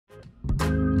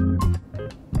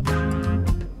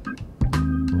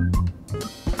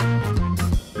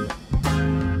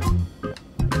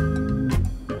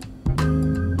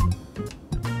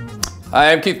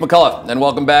Hi, I'm Keith McCullough, and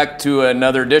welcome back to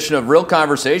another edition of Real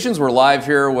Conversations. We're live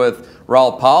here with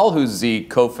Raoul, who's the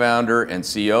co-founder and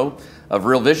CEO of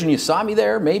Real Vision. You saw me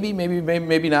there, maybe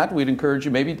not. We'd encourage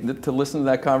you maybe to listen to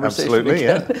that conversation. Absolutely,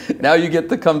 again. yeah. Now you get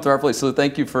to come to our place, so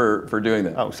thank you for doing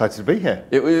that. I'm excited to be here.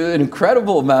 It was an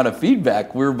incredible amount of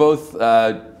feedback. We were both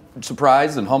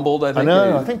surprised and humbled, I think. I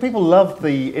know. I think people love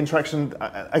the interaction.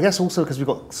 I guess also because we've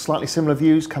got slightly similar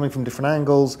views coming from different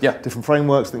angles, different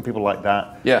frameworks. I think people like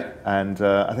that. Yeah. And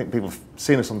I think people have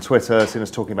seen us on Twitter, seen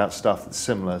us talking about stuff that's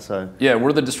similar. So yeah,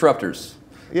 we're the disruptors.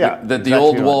 Yeah, the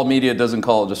old wall media doesn't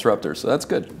call it disruptors, so that's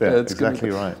good. Yeah, that's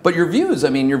exactly good. right. But your views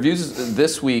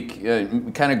this week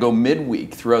kind of go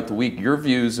midweek throughout the week. Your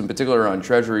views, in particular on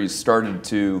treasuries, started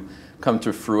to come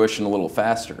to fruition a little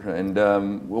faster. And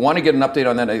we want to get an update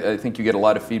on that. I think you get a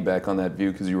lot of feedback on that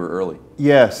view because you were early.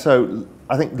 Yeah, so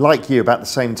I think like you, about the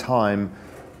same time,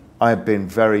 I've been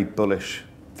very bullish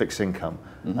fixed income.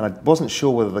 Mm-hmm. And I wasn't sure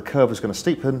whether the curve was going to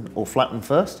steepen or flatten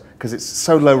first, because it's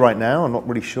so low right now, I'm not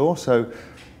really sure. So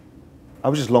I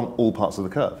was just long all parts of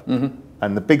the curve. Mm-hmm.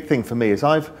 And the big thing for me is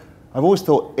I've always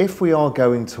thought if we are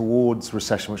going towards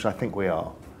recession, which I think we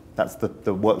are, that's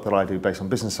the work that I do based on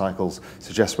business cycles,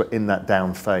 suggests we're in that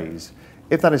down phase.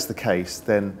 If that is the case,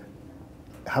 then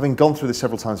having gone through this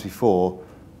several times before,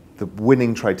 the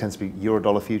winning trade tends to be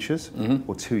Euro-dollar futures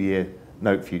or 2-year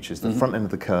note futures, the front end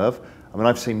of the curve. I mean,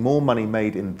 I've seen more money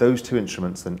made in those two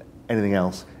instruments than anything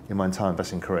else in my entire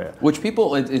investing career. Which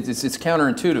people, it's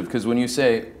counterintuitive, because when you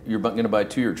say you're going to buy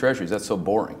 2-year treasuries, that's so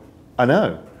boring. I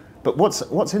know. But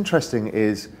what's interesting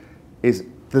is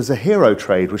there's a hero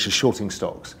trade, which is shorting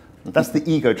stocks. That's the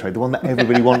ego trade, the one that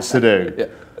everybody wants to do. Yeah.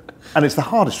 And it's the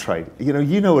hardest trade.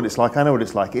 You know what it's like, I know what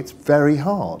it's like. It's very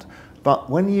hard. But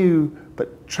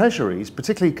treasuries,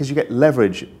 particularly because you get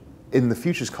leverage in the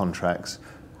futures contracts,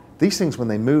 these things, when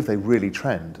they move, they really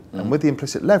trend. Mm-hmm. And with the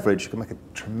implicit leverage, you can make a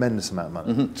tremendous amount of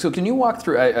money. Mm-hmm. So can you walk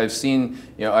through, I've seen,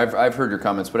 I've heard your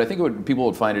comments, but I think people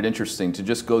would find it interesting to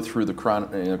just go through the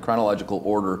chronological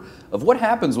order of what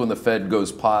happens when the Fed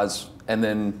goes pause and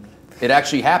then it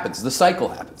actually happens, the cycle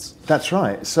happens. That's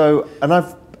right. So, and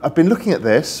I've been looking at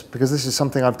this because this is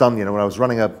something I've done, when I was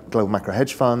running a global macro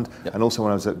hedge fund, and also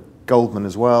when I was at Goldman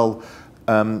as well.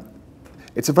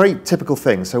 It's a very typical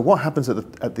thing. So what happens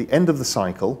at the end of the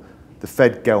cycle, the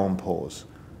Fed go on pause.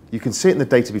 You can see it in the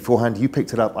data beforehand. You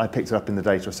picked it up, I picked it up in the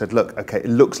data. I said, look, okay, it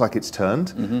looks like it's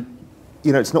turned.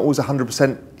 Mm-hmm. It's not always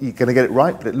 100% you're going to get it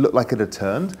right, but it looked like it had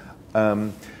turned.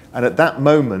 And at that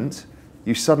moment,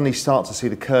 you suddenly start to see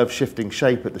the curve shifting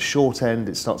shape at the short end.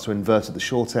 It starts to invert at the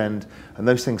short end, and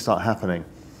those things start happening.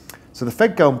 So the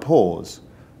Fed go on pause.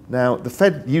 Now, the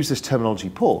Fed used this terminology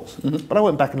pause, but I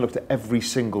went back and looked at every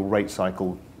single rate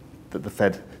cycle that the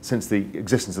Fed, since the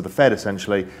existence of the Fed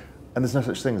essentially, and there's no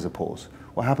such thing as a pause.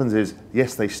 What happens is,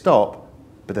 yes, they stop,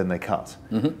 but then they cut.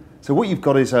 Mm-hmm. So what you've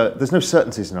got is, there's no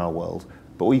certainties in our world,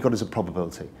 but what you've got is a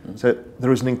probability. Mm-hmm. So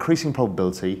there is an increasing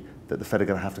probability that the Fed are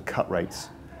going to have to cut rates.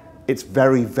 It's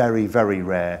very, very, very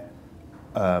rare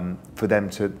for them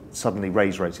to suddenly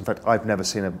raise rates. In fact, I've never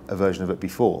seen a version of it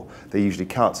before. They usually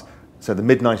cut. So the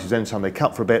mid-90s, any time they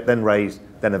cut for a bit, then raised,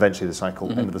 then eventually the cycle,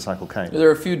 end of the cycle came. There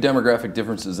are a few demographic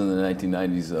differences in the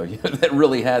 1990s, though, that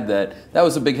really had that. That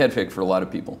was a big head fake for a lot of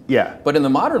people. Yeah. But in the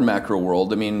modern macro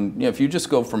world, I mean, if you just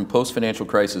go from post-financial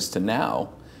crisis to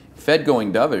now, Fed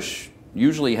going dovish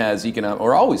usually has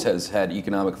always has had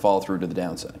economic fall through to the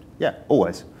downside. Yeah,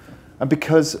 always. And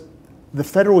because the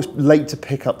Fed are always late to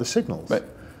pick up the signals. Right.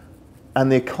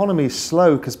 And the economy is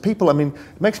slow because people, it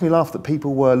makes me laugh that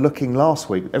people were looking last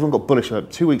week, everyone got bullish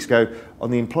 2 weeks ago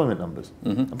on the employment numbers.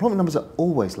 Mm-hmm. Employment numbers are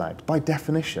always lagged by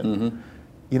definition.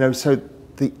 Mm-hmm. So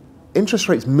the interest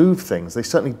rates move things, they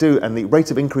certainly do, and the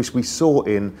rate of increase we saw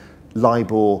in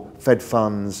LIBOR, Fed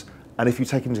funds, and if you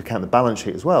take into account the balance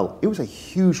sheet as well, it was a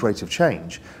huge rate of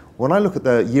change. When I look at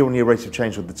the year-on-year rate of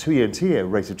change or the 2-year and 2-year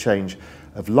rate of change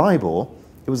of LIBOR,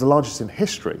 it was the largest in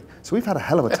history. So we've had a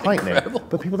hell of a tightening,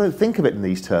 but people don't think of it in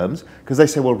these terms because they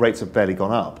say, well, rates have barely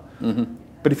gone up. Mm-hmm.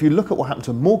 But if you look at what happened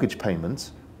to mortgage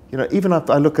payments, even if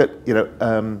I look at,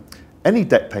 any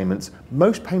debt payments,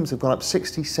 most payments have gone up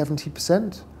 60,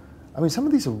 70%. Some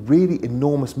of these are really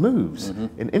enormous moves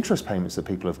in interest payments that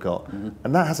people have got,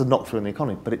 and that has a knock through in the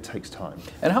economy, but it takes time.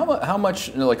 And how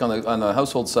much, like on the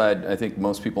household side, I think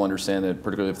most people understand that,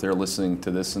 particularly if they're listening to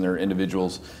this and they're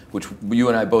individuals, which you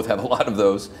and I both have a lot of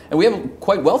those, and we have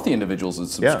quite wealthy individuals that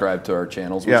subscribe to our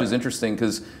channels, which is interesting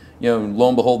because, lo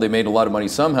and behold, they made a lot of money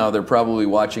somehow. They're probably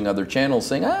watching other channels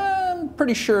saying, I'm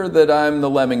pretty sure that I'm the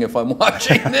lemming if I'm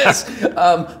watching this.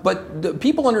 But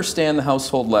people understand the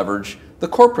household leverage. The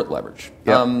corporate leverage.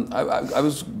 Yep. I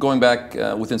was going back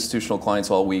with institutional clients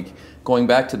all week, going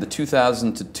back to the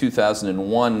 2000 to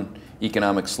 2001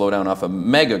 economic slowdown off a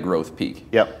mega growth peak.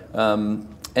 Yep.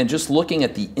 And just looking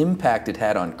at the impact it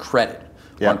had on credit,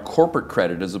 on corporate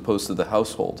credit as opposed to the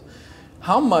household.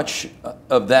 How much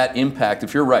of that impact,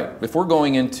 if you're right, if we're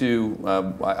going into,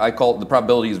 I call it, the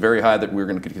probability is very high that we're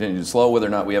going to continue to slow, whether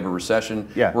or not we have a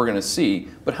recession, we're going to see.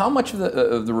 But how much of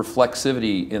the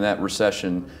reflexivity in that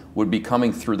recession would be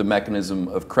coming through the mechanism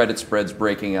of credit spreads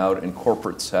breaking out and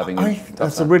corporates having a tough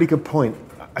That's time? a really good point.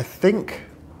 I think,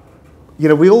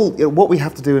 what we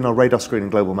have to do in our radar screen in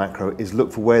global macro is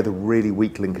look for where the really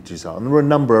weak linkages are. And there are a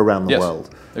number around the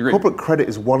world. Agreed. Corporate credit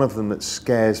is one of them that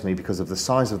scares me because of the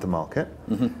size of the market,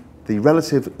 the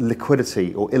relative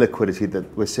liquidity or illiquidity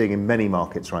that we're seeing in many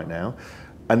markets right now.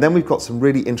 And then we've got some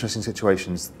really interesting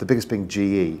situations, the biggest being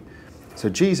GE. So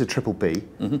GE is a triple B.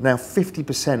 Now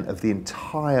 50% of the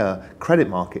entire credit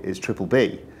market is triple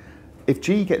B. If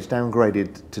GE gets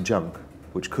downgraded to junk,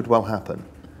 which could well happen,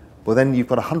 well, then you've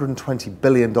got $120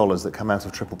 billion that come out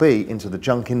of triple B into the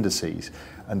junk indices,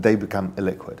 and they become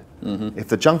illiquid. If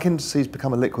the junk indices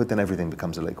become illiquid, then everything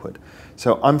becomes illiquid.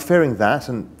 So I'm fearing that,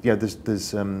 and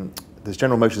there's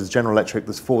General Motors, there's General Electric,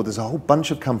 there's Ford, there's a whole bunch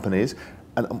of companies,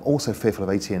 and I'm also fearful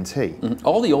of AT&T.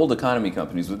 All the old economy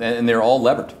companies, and they're all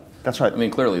levered. That's right. I mean,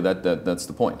 clearly that's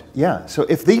the point. Yeah. So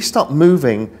if these start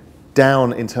moving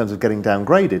down in terms of getting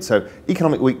downgraded, so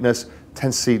economic weakness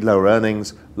tends to see lower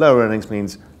earnings. Lower earnings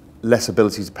means less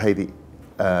ability to pay the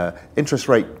interest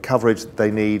rate coverage that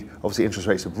they need. Obviously, interest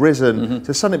rates have risen,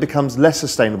 so suddenly it becomes less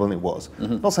sustainable than it was.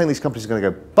 I'm not saying these companies are going to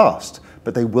go bust,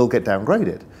 but they will get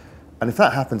downgraded. And if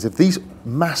that happens, if these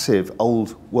massive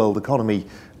old world economy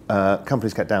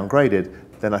companies get downgraded,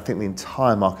 then I think the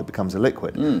entire market becomes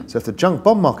illiquid. So if the junk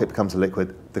bond market becomes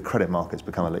illiquid, the credit markets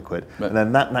become illiquid. Right. And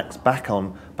then that knocks back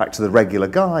to the regular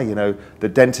guy, the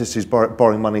dentist who's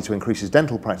borrowing money to increase his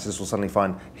dental practice will suddenly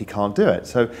find he can't do it.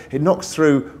 So it knocks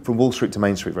through from Wall Street to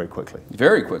Main Street very quickly.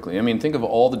 Very quickly. I mean, think of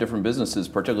all the different businesses,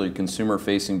 particularly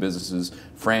consumer-facing businesses,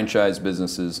 franchise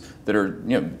businesses that are,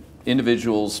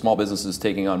 individuals, small businesses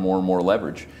taking on more and more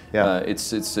leverage. Yeah.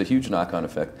 It's a huge knock-on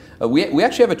effect. We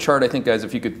actually have a chart, I think, guys,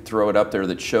 if you could throw it up there,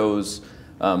 that shows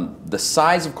the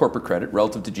size of corporate credit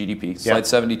relative to GDP. Slide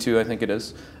 72, I think it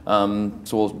is. So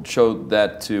we'll show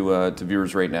that to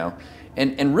viewers right now.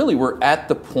 And really, we're at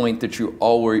the point that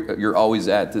you're always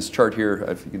at. This chart here,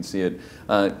 if you can see it,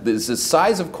 the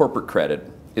size of corporate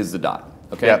credit is the dot.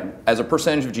 Okay, as a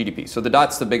percentage of GDP. So the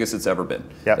dot's the biggest it's ever been.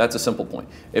 That's a simple point.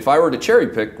 If I were to cherry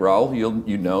pick, Raoul,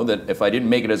 you know that if I didn't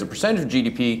make it as a percentage of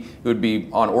GDP, it would be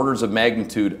on orders of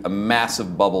magnitude a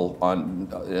massive bubble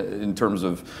in terms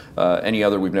of any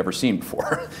other we've never seen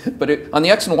before. But on the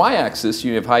X and Y axis,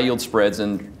 you have high yield spreads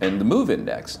and the MOVE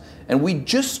index. And we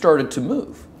just started to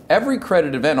move. Every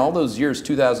credit event, all those years,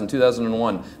 2000,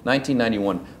 2001,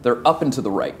 1991, they're up and to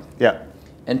the right.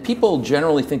 And people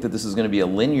generally think that this is going to be a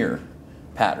linear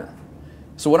pattern.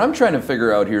 So what I'm trying to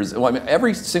figure out here is,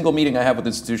 every single meeting I have with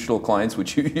institutional clients,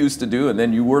 which you used to do, and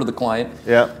then you were the client,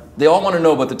 they all want to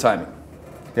know about the timing.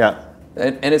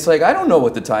 And it's like, I don't know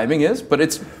what the timing is, but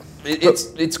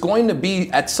it's going to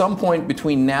be at some point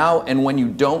between now and when you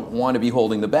don't want to be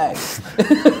holding the bag.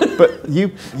 But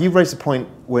you raised a point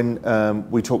when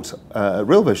we talked at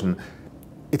Real Vision.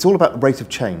 It's all about the rate of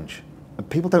change. And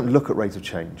people don't look at rate of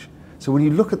change. So when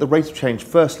you look at the rate of change,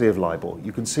 firstly, of LIBOR,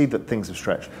 you can see that things have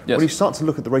stretched. When you start to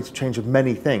look at the rate of change of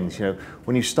many things,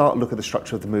 when you start to look at the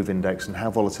structure of the MOVE index and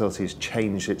how volatility has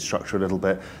changed its structure a little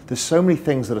bit, there's so many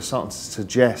things that are starting to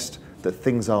suggest that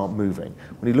things are moving.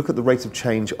 When you look at the rate of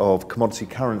change of commodity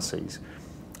currencies,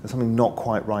 there's something not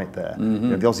quite right there.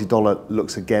 The Aussie dollar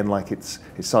looks again like it's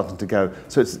starting to go.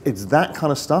 So it's that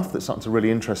kind of stuff that's starting to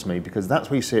really interest me, because that's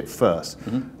where you see it first.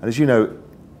 And as you know,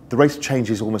 the rate of change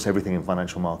is almost everything in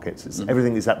financial markets.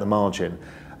 Everything is at the margin.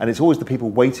 And it's always the people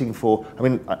waiting for,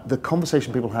 the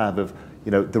conversation people have of,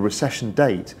 the recession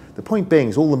date. The point being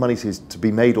is all the money is to be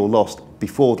made or lost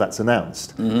before that's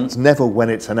announced. It's never when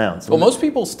it's announced. Well, most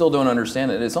people still don't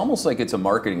understand it. It's almost like it's a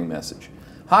marketing message.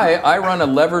 Hi, I run a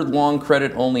levered long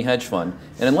credit only hedge fund,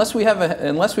 and unless we have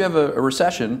a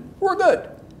recession, we're good.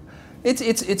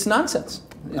 It's nonsense.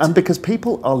 And because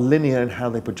people are linear in how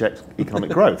they project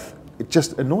economic growth. It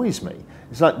just annoys me.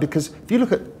 It's like, because if you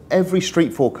look at every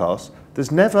street forecast,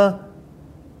 there's never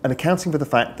an accounting for the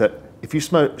fact that if you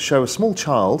show a small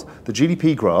child the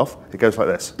GDP graph, it goes like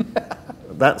this.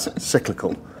 That's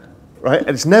cyclical, right? And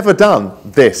it's never done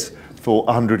this for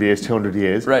 100 years, 200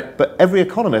 years. Right. But every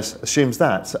economist assumes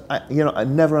that. So I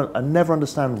never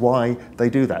understand why they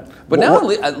do that. But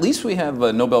at least we have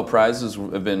Nobel Prizes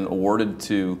have been awarded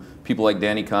to people like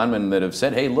Danny Kahneman that have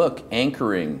said, hey, look,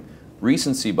 anchoring,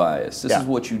 recency bias, this is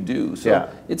what you do. So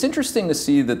it's interesting to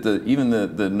see that even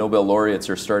the Nobel laureates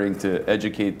are starting to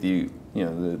educate the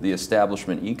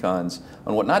establishment econs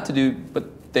on what not to do,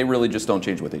 but they really just don't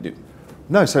change what they do.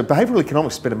 No, so behavioural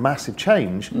economics has been a massive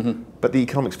change, but the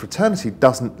economics fraternity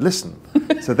doesn't listen.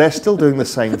 So they're still doing the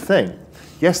same thing.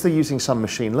 Yes, they're using some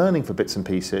machine learning for bits and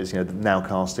pieces,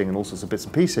 nowcasting and all sorts of bits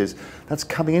and pieces. That's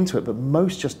coming into it, but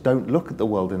most just don't look at the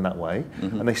world in that way.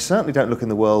 And they certainly don't look in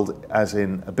the world as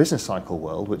in a business cycle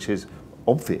world, which is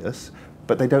obvious,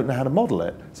 but they don't know how to model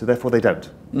it, so therefore they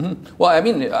don't. Well, I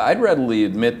mean, I'd readily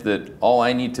admit that all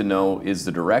I need to know is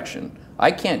the direction.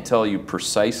 I can't tell you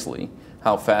precisely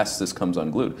how fast this comes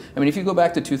unglued. I mean, if you go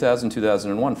back to 2000,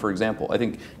 2001, for example, I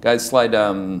think, guys, slide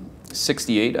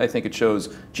 68, I think it shows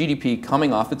GDP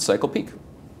coming off its cycle peak.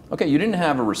 Okay, you didn't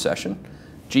have a recession.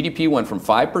 GDP went from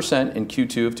 5% in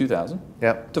Q2 of 2000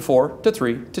 to 4, to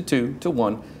 3, to 2, to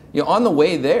 1. On the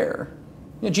way there,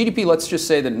 GDP, let's just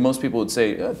say that most people would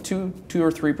say 2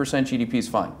 or 3% GDP is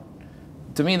fine.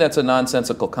 To me, that's a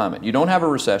nonsensical comment. You don't have a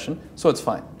recession, so it's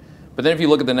fine. But then if you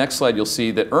look at the next slide, you'll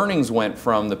see that earnings went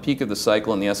from the peak of the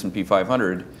cycle in the S&P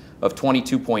 500 of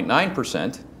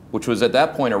 22.9%, which was at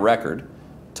that point a record,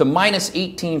 to minus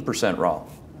 18%, Raoul,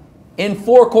 in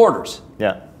 4 quarters.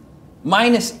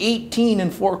 Minus 18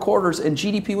 in 4 quarters, and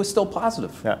GDP was still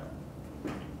positive.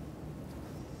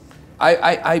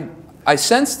 I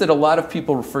sense that a lot of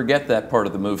people forget that part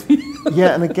of the movie.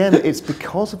 And again, it's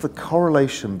because of the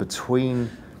correlation between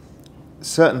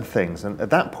certain things, and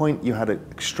at that point you had an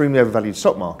extremely overvalued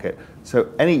stock market,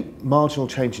 so any marginal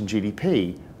change in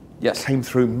GDP came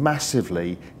through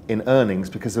massively in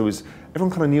earnings because everyone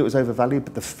kind of knew it was overvalued,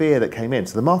 but the fear that came in,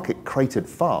 so the market cratered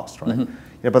fast, right?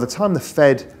 By the time the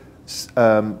Fed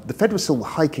was still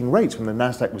hiking rates when the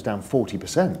Nasdaq was down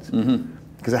 40%,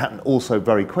 because it happened also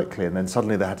very quickly, and then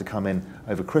suddenly they had to come in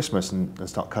over Christmas and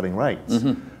start cutting rates.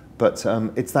 But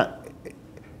it's that.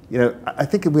 I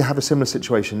think we have a similar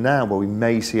situation now where we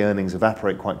may see earnings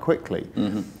evaporate quite quickly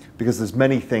because there's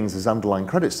many things, there's underlying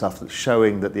credit stuff that's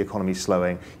showing that the economy is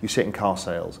slowing. You see it in car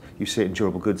sales, you see it in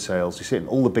durable goods sales, you see it in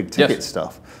all the big ticket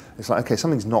stuff. It's like, okay,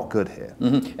 something's not good here.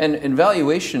 And in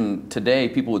valuation today,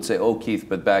 people would say, oh, Keith,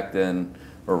 but back then,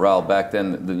 or Raoul, back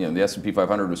then, the S&P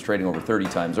 500 was trading over 30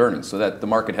 times earnings, so that the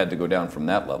market had to go down from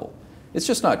that level. It's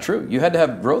just not true. You had to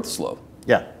have growth slow.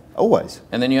 Always.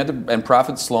 And then you had and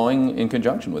profits slowing in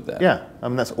conjunction with that. I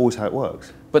mean, that's always how it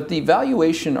works. But the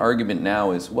valuation argument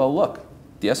now is, well, look,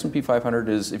 the S&P 500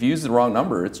 is, if you use the wrong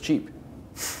number, it's cheap.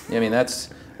 I mean, that's,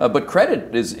 but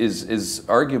credit is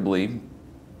arguably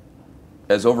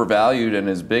as overvalued and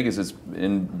as big as it's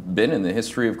been in the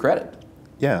history of credit.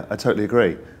 I totally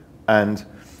agree. And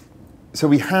so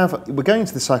we're going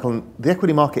into the cycle, and the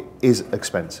equity market is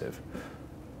expensive.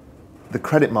 The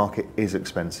credit market is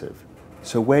expensive.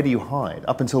 So where do you hide?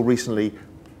 Up until recently,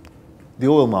 the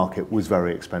oil market was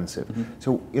very expensive.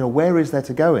 So where is there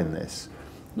to go in this?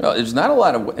 No, there's not a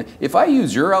lot of. If I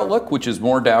use your outlook, which is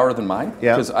more dour than mine,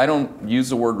 because I don't use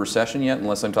the word recession yet,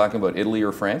 unless I'm talking about Italy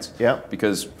or France.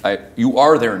 Because you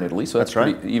are there in Italy, so that's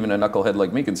right. Even a knucklehead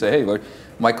like me can say, hey,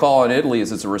 my call on Italy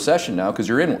is it's a recession now because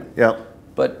you're in one.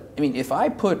 But I mean, if I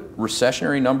put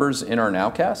recessionary numbers in our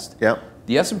nowcast,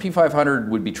 the S&P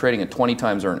 500 would be trading at 20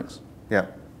 times earnings.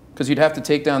 Because you'd have to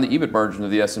take down the EBIT margin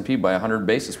of the S&P by 100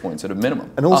 basis points at a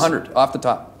minimum, and also, 100 off the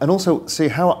top. And also, see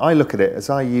how I look at it, as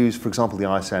I use, for example,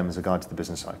 the ISM as a guide to the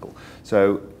business cycle.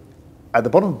 So at the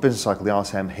bottom of the business cycle, the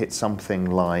ISM hits something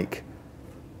like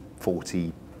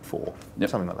 44,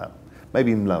 something like that.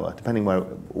 Maybe even lower, depending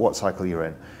what cycle you're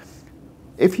in.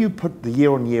 If you put the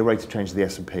year-on-year rate of change of the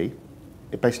S&P,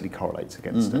 it basically correlates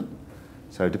against it.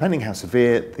 So depending how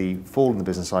severe the fall in the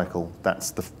business cycle,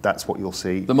 that's what you'll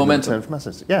see. The momentum. From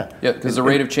assets. Because the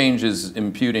rate of change is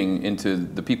imputing into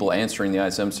the people answering the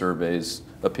ISM survey's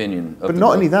opinion. But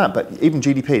not only that, but even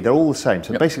GDP, they're all the same.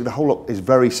 So basically the whole lot is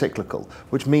very cyclical,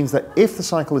 which means that if the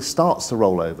cycle starts to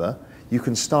roll over, you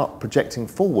can start projecting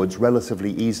forwards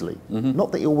relatively easily.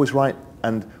 Not that you're always right,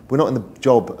 and we're not in the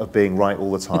job of being right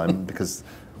all the time because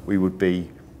we would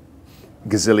be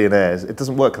gazillionaires. It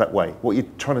doesn't work that way. What you're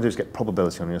trying to do is get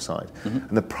probability on your side. And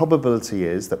the probability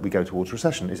is that we go towards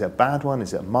recession. Is it a bad one?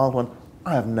 Is it a mild one?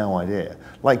 I have no idea.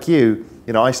 Like you,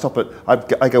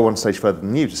 I go one stage further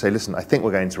than you to say, listen, I think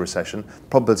we're going into recession.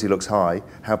 Probability looks high.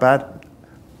 How bad?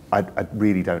 I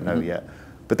really don't know yet.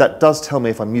 But that does tell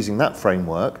me if I'm using that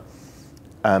framework,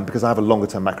 because I have a longer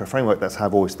term macro framework, that's how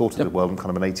I've always thought of the world. I'm kind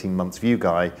of an 18 months view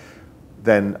guy.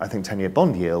 then I think 10-year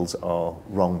bond yields are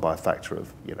wrong by a factor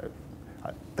of,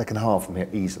 they can halve from here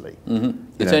easily. The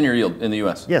 10-year yield in the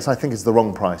US? Yes, I think it's the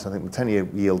wrong price. I think the 10-year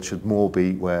yield should more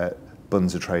be where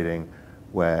bunds are trading,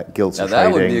 where gilts are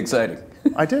trading. That would be exciting.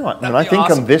 I do. I think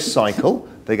awesome. On this cycle,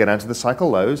 they go down to the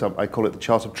cycle lows. I call it the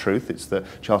chart of truth. It's the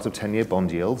chart of 10-year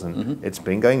bond yields, and it's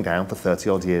been going down for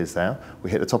 30-odd years now.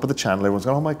 We hit the top of the channel. Everyone's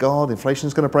going, oh my God,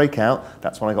 inflation's going to break out.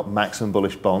 That's when I got maximum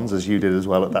bullish bonds, as you did as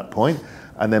well at that point.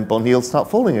 And then bond yields start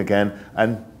falling again,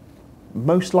 and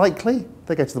most likely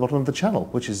they go to the bottom of the channel,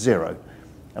 which is 0.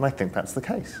 And I think that's the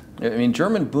case. I mean,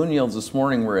 German bond yields this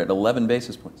morning were at 11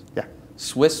 basis points. Yeah.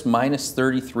 Swiss minus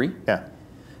 33. Yeah.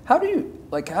 How do you,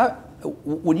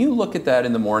 when you look at that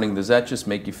in the morning, does that just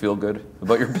make you feel good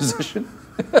about your position?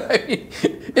 I mean,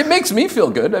 it makes me feel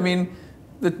good. I mean,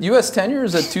 the US 10-year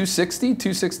is at 260,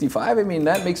 265. I mean,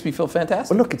 that makes me feel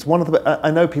fantastic. Well, look, it's one of the. I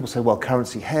know people say, well,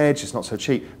 currency hedge is not so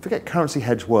cheap. Forget currency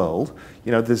hedge world.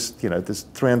 There's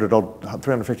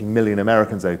 350 million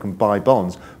Americans there who can buy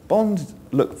bonds. Bonds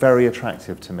look very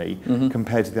attractive to me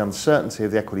compared to the uncertainty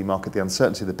of the equity market, the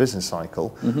uncertainty of the business cycle.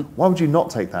 Why would you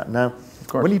not take that? Now,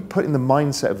 when you put in the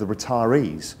mindset of the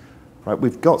retirees, right?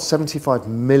 We've got 75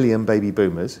 million baby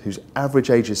boomers whose average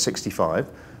age is 65.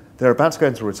 They're about to go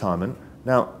into retirement.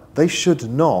 Now, they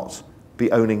should not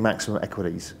be owning maximum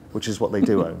equities, which is what they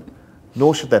do own.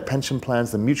 Nor should their pension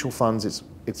plans, the mutual funds.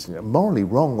 It's morally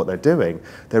wrong what they're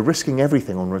doing.'re risking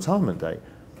everything on retirement day.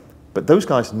 But those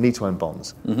guys need to own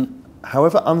bonds.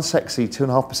 However unsexy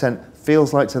 2.5%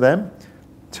 feels like to them,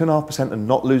 2.5% and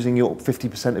not losing your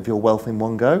 50% of your wealth in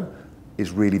one go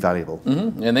is really valuable.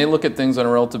 And they look at things on a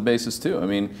relative basis too. I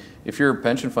mean, if you're a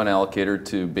pension fund allocator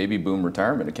to baby boom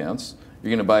retirement accounts, you're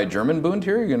going to buy a German Bund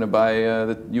here, you're going to buy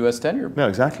the US 10-year. No,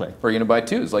 exactly. Or you're going to buy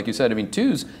twos, like you said. I mean,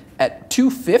 twos at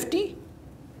 250,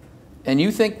 and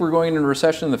you think we're going into a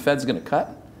recession and the Fed's going to cut?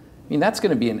 I mean, that's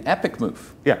going to be an epic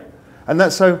move. Yeah, and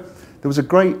that's so. There was a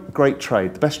great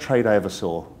trade. The best trade I ever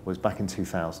saw was back in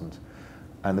 2000,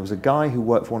 and there was a guy who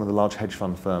worked for one of the large hedge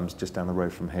fund firms just down the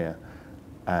road from here,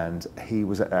 and he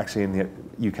was actually in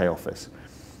the UK office.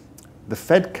 The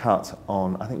Fed cut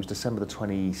on, I think it was December the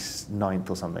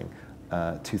 29th or something.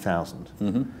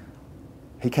 2000.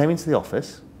 He came into the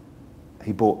office,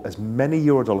 he bought as many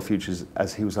Eurodollar futures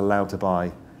as he was allowed to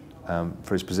buy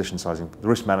for his position sizing. The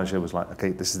risk manager was like,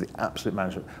 okay, this is the absolute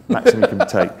maximum you can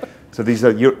take. So these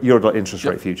are Eurodollar interest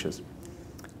rate futures.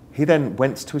 He then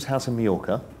went to his house in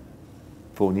Mallorca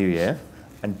for New Year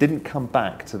and didn't come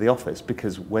back to the office,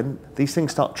 because when these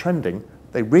things start trending,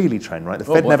 they really trend, right? The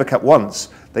Fed never cut once,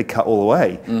 they cut all the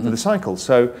way through the cycle.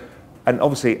 So, and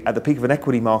obviously, at the peak of an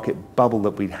equity market bubble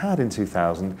that we'd had in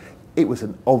 2000, it was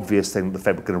an obvious thing that the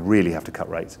Fed were going to really have to cut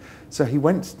rates. So he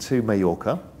went to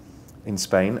Mallorca in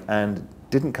Spain and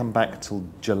didn't come back till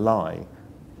July,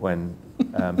 when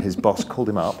his boss called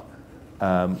him up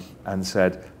and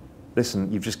said,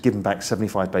 listen, you've just given back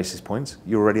 75 basis points.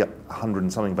 You're already up 100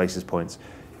 and something basis points.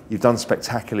 You've done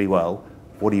spectacularly well.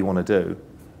 What do you want to do?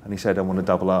 And he said, I want to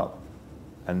double up.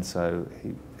 And so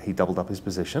he doubled up his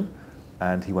position.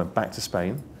 And he went back to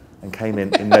Spain and came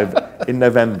in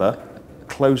November,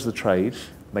 closed the trade,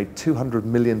 made $200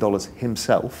 million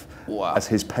himself as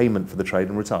his payment for the trade,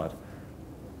 and retired.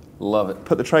 Love it.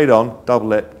 Put the trade on,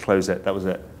 double it, close it. That was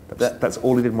it. That's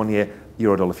all he did in 1 year,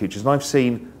 Eurodollar futures. And I've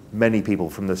seen many people,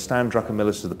 from the Stan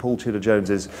Druckenmillers to the Paul Tudor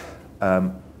Joneses,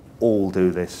 all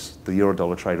do this, the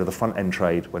Eurodollar trade, or the front end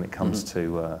trade, when it comes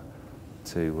to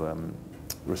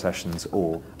recessions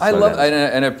or I love,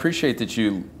 and I appreciate that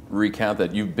you recount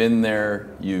that. You've been there,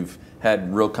 you've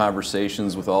had real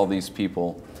conversations with all these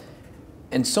people,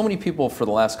 and so many people for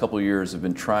the last couple of years have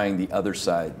been trying the other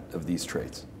side of these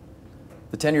trades.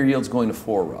 The 10-year yield's going to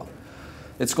 4, Raoul.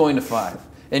 It's going to 5.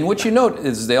 And what you note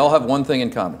is they all have one thing in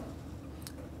common.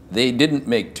 They didn't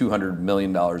make $200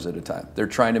 million at a time. They're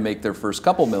trying to make their first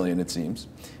couple million, it seems.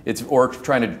 Or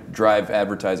trying to drive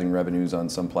advertising revenues on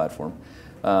some platform,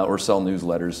 or sell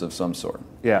newsletters of some sort.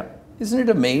 Yeah. Isn't it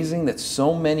amazing that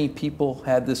so many people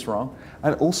had this wrong?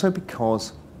 And also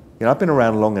because, I've been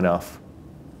around long enough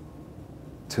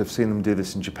to have seen them do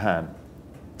this in Japan,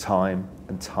 time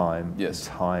and time and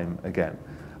time again.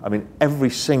 I mean, every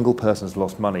single person has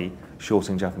lost money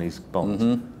shorting Japanese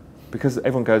bonds, because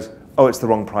everyone goes, oh, it's the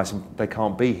wrong price and they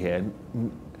can't be here.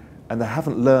 And they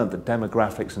haven't learned that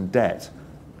demographics and debt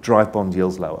drive bond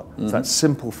yields lower. So that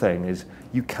simple thing is,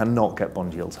 you cannot get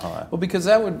bond yields higher. Well, because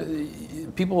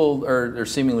people are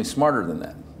seemingly smarter than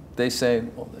that. They say,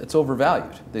 well, it's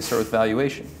overvalued. They start with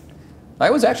valuation. I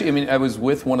was actually, I mean, I was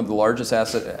with one of the largest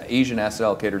Asian asset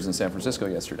allocators in San Francisco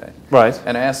yesterday. Right.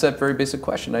 And I asked that very basic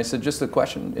question. I said, just a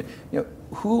question,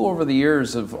 who over the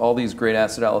years of all these great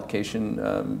asset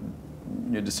allocation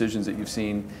decisions that you've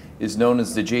seen is known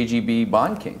as the JGB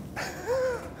bond king?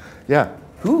 Yeah.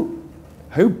 Who?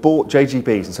 Who bought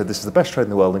JGBs and said this is the best trade in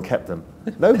the world and kept them?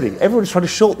 Nobody. Everyone's trying to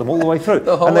short them all the way through.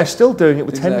 And they're still doing it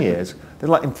with 10 years. They're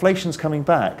like, inflation's coming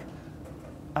back.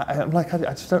 I'm like, I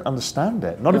just don't understand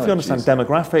it. Not if you understand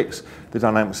demographics, the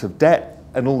dynamics of debt,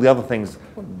 and all the other things.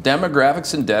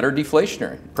 Demographics and debt are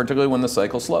deflationary, particularly when the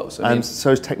cycle slows. I mean,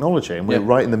 so is technology, and we're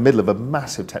right in the middle of a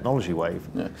massive technology wave.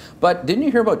 Yeah. But didn't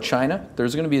you hear about China?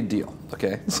 There's going to be a deal,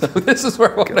 okay? So this is where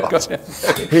we're going to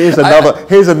go.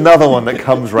 Here's another one that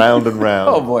comes round and round.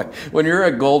 Oh boy. When you're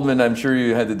at Goldman, I'm sure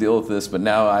you had to deal with this, but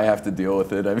now I have to deal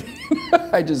with it. I mean,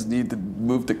 I just need to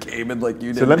move to Cayman like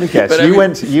you did. So let me guess,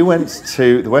 you went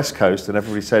to the West Coast and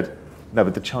everybody said, no,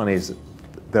 but the Chinese,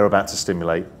 they're about to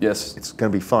stimulate. Yes. It's going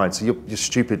to be fine. So you're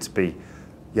stupid to be,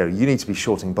 you need to be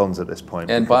shorting bonds at this point.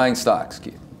 And buying stocks,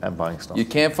 Keith. And buying stocks. You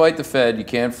can't fight the Fed, you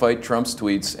can't fight Trump's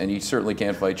tweets, and you certainly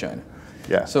can't fight China.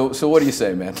 Yeah. So what do you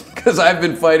say, man? Because I've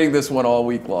been fighting this one all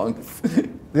week long.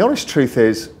 The honest truth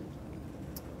is,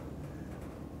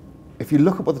 if you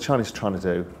look at what the Chinese are trying to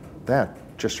do, they're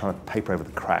just trying to paper over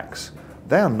the cracks.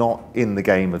 They are not in the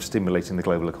game of stimulating the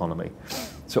global economy.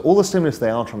 So all the stimulus they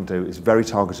are trying to do is very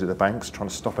targeted at the banks, trying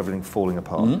to stop everything falling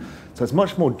apart. Mm-hmm. So it's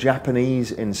much more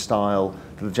Japanese in style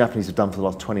than the Japanese have done for the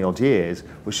last 20 odd years,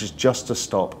 which is just to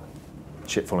stop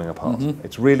shit falling apart. Mm-hmm.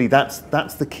 It's really, that's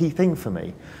the key thing for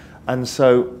me. And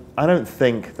so I don't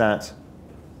think that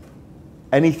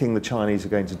anything the Chinese are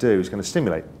going to do is going to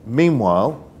stimulate.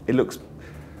 Meanwhile, it looks,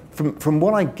 from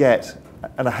what I get,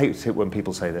 and I hate it when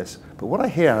people say this, but what I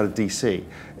hear out of DC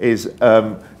is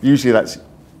usually that's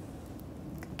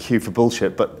cue for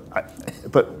bullshit, but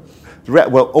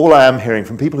all I am hearing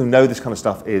from people who know this kind of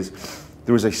stuff is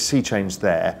there is a sea change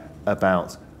there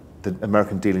about the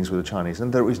American dealings with the Chinese,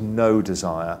 and there is no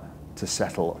desire to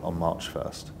settle on March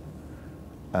 1st.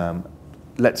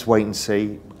 Let's wait and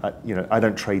see. I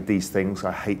don't trade these things.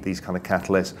 I hate these kind of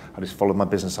catalysts. I just follow my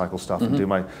business cycle stuff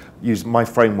and use my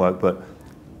framework. But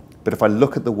if I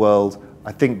look at the world,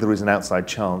 I think there is an outside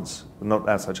chance, not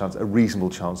outside chance, a reasonable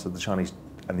chance that the Chinese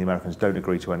and the Americans don't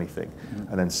agree to anything,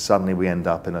 and then suddenly we end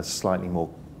up in a slightly more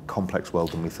complex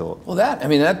world than we thought. Well,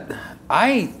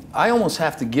 I almost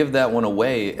have to give that one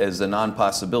away as a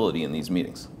non-possibility in these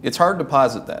meetings. It's hard to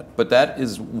posit that, but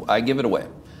I give it away.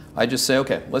 I just say,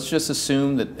 okay, let's just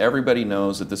assume that everybody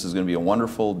knows that this is going to be a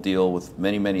wonderful deal with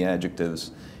many, many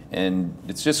adjectives, and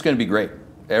it's just going to be great.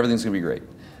 Everything's going to be great.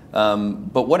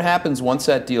 But what happens once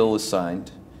that deal is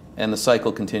signed and the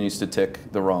cycle continues to tick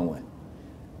the wrong way?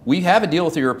 We have a deal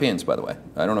with the Europeans, by the way.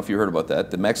 I don't know if you heard about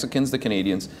that. The Mexicans, the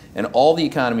Canadians, and all the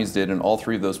economies did in all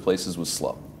three of those places was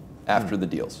slow after the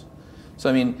deals. So,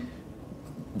 I mean,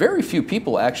 very few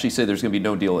people actually say there's going to be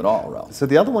no deal at all, Raoul. So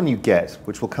the other one you get,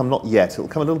 which will come not yet, it'll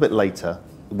come a little bit later,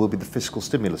 will be the fiscal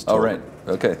stimulus talk. Oh, right.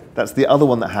 Okay. That's the other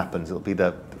one that happens. It'll be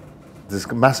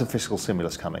there's massive fiscal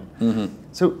stimulus coming. Mm-hmm.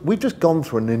 So we've just gone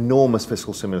through an enormous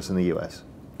fiscal stimulus in the US.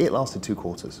 It lasted 2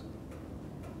 quarters.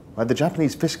 Right, the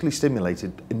Japanese fiscally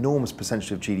stimulated enormous percentage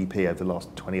of GDP over the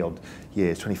last 20 odd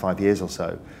years, 25 years or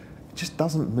so. It just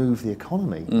doesn't move the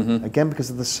economy, again, because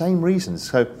of the same reasons.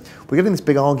 So we're getting this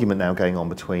big argument now going on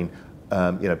between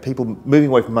people moving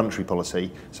away from monetary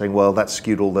policy, saying, well, that's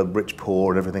skewed all the rich,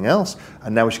 poor and everything else,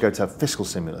 and now we should go to fiscal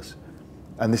stimulus,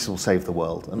 and this will save the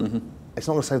world. And it's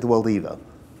not going to save the world either,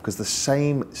 because the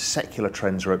same secular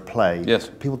trends are at play.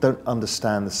 Yes. People don't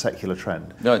understand the secular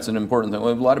trend. No, it's an important thing.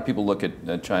 Well, a lot of people look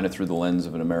at China through the lens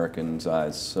of an American's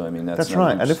eyes. So, I mean, that's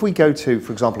right. And if we go to,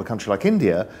 for example, a country like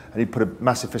India, and you put a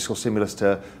massive fiscal stimulus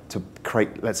to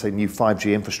create, let's say, new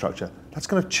 5G infrastructure, that's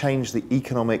going to change the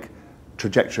economic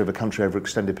trajectory of a country over an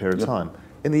extended period of time.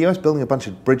 In the US, building a bunch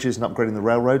of bridges and upgrading the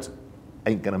railroads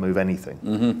ain't going to move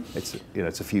anything.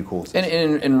 It's a few quarters.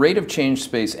 And in rate of change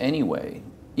space anyway,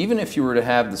 even if you were to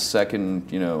have the second,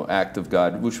 act of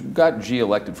God, which got Xi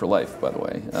elected for life, by the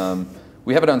way.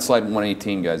 We have it on slide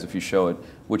 118, guys, if you show it,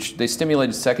 which they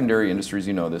stimulated secondary industries,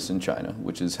 you know this, in China,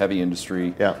 which is heavy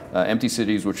industry, empty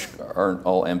cities, which aren't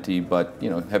all empty, but,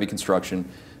 heavy construction.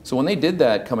 So when they did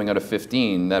that coming out of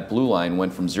 15, that blue line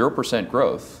went from 0%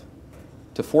 growth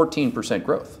to 14%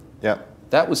 growth. Yeah.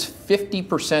 That was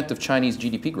 50% of Chinese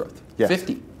GDP growth. Yes.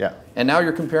 50. Yeah. And now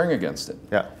you're comparing against it.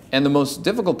 Yeah. And the most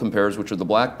difficult compares, which are the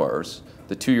black bars,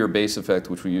 the 2-year base effect,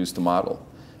 which we use to model,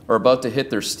 are about to hit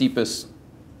their steepest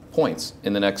points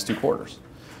in the next 2 quarters.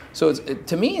 So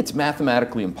to me, it's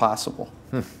mathematically impossible.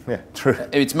 Yeah, true.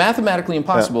 It's mathematically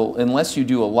impossible unless you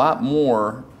do a lot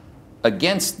more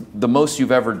against the most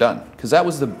you've ever done. Because that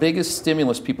was the biggest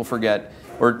stimulus people forget,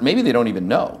 or maybe they don't even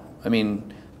know. I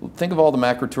mean, think of all the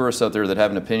macro tourists out there that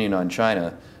have an opinion on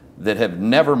China that have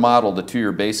never modeled the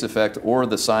 2-year base effect or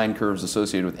the sine curves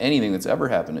associated with anything that's ever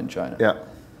happened in China. Yeah.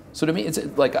 So to me, it's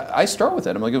like, I start with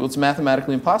that. I'm like, it's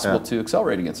mathematically impossible to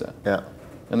accelerate against that. Yeah.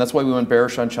 And that's why we went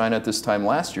bearish on China at this time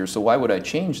last year. So why would I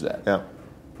change that? Yeah.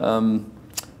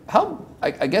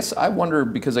 I guess I wonder,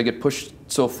 because I get pushed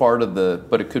so far to the,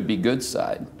 but it could be good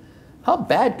side, how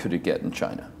bad could it get in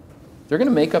China? They're going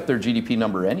to make up their GDP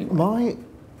number anyway.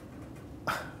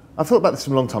 I've thought about this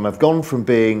for a long time. I've gone from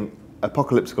being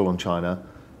apocalyptical on China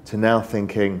to now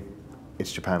thinking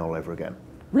it's Japan all over again.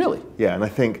 Really? Yeah, and I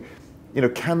think, you know,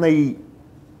 can they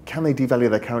devalue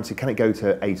their currency? Can it go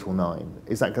to 8 or 9?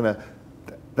 Is that going to,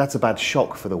 that's a bad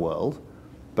shock for the world.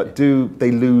 But do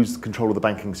they lose control of the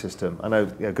banking system? I know,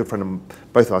 a good friend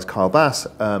of both of us, Kyle Bass,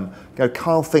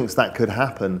 Kyle thinks that could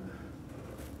happen.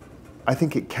 I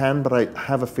think it can, but I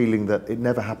have a feeling that it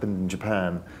never happened in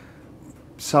Japan.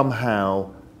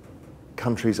 Somehow,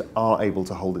 countries are able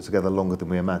to hold it together longer than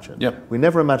we imagined. Yep. We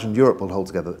never imagined Europe will hold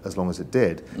together as long as it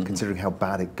did, considering how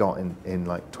bad it got in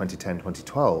like 2010,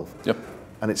 2012. Yep.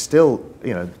 And it's still,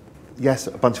 you know, yes,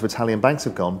 a bunch of Italian banks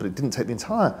have gone, but it didn't take the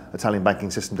entire Italian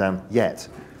banking system down yet.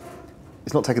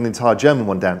 It's not taken the entire German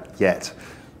one down yet,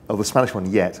 or the Spanish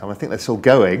one yet. And I think they're still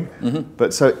going.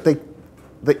 But so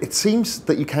it seems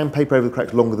that you can paper over the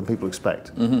cracks longer than people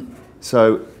expect.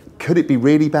 So could it be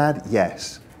really bad?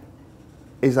 Yes.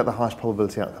 Is that the highest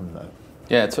probability outcome? No.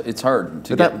 Yeah, it's hard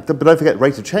to get. But don't forget,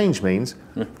 rate of change means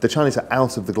the Chinese are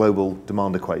out of the global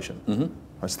demand equation.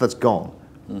 Right, so that's gone.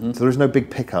 So there is no big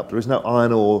pickup. There is no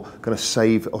iron ore going to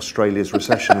save Australia's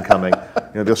recession coming.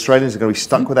 You know, the Australians are going to be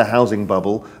stuck with their housing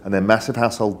bubble and their massive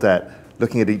household debt,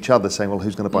 looking at each other saying, well,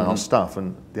 who's going to buy our stuff?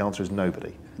 And the answer is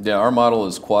nobody. Yeah, our model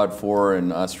is Quad 4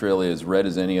 and Australia is red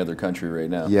as any other country right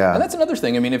now. Yeah. And that's another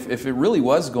thing. I mean, if it really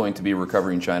was going to be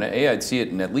recovery in China, I'd see it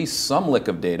in at least some lick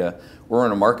of data or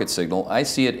in a market signal. I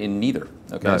see it in neither.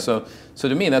 Okay, No. so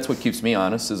to me, that's what keeps me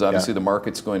honest, is obviously the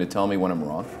market's going to tell me when I'm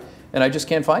wrong. And I just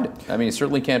can't find it. I mean, you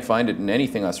certainly can't find it in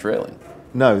anything Australian.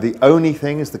 No, the only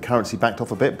thing is the currency backed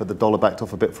off a bit, but the dollar backed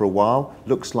off a bit for a while.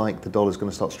 Looks like the dollar's going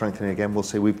to start strengthening again. We'll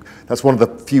see. That's one of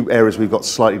the few areas we've got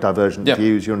slightly divergent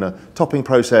views. You're in a topping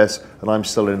process, and I'm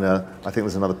still in a, I think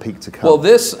there's another peak to come. Well,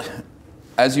 this,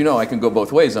 as you know, I can go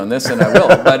both ways on this, and I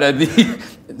will.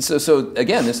 But so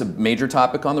again, this is a major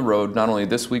topic on the road, not only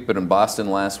this week, but in Boston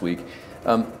last week.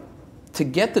 To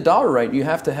get the dollar right, you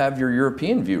have to have your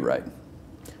European view right.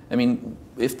 I mean,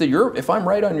 if I'm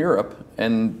right on Europe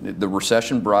and the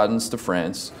recession broadens to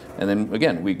France, and then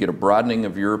again we get a broadening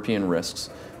of European risks,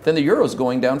 then the euro's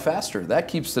going down faster. That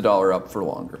keeps the dollar up for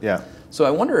longer. Yeah. So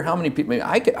I wonder how many people.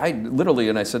 I literally,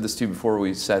 and I said this to you before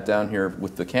we sat down here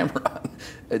with the camera on.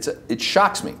 It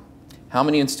shocks me how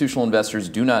many institutional investors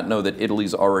do not know that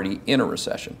Italy's already in a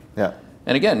recession. Yeah.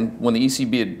 And again, when the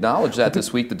ECB acknowledged that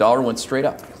this week, the dollar went straight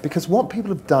up. Because what people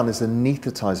have done is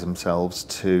anaesthetize themselves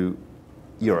to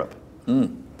Europe.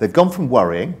 They've gone from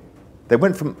worrying, they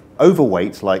went from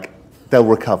overweight, like they'll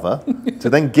recover, to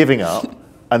then giving up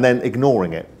and then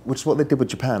ignoring it, which is what they did with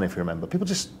Japan, if you remember. People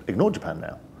just ignore Japan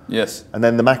now. Yes. And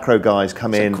then the macro guys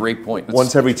come in. That's a great point.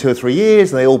 Once every 2 or 3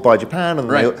 years, and they all buy Japan, and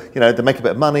they make a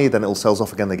bit of money, then it all sells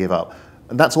off again, they give up.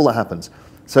 And that's all that happens.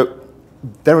 So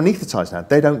they're anaesthetized now.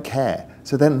 They don't care.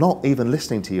 So they're not even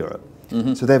listening to Europe.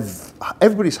 So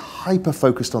everybody's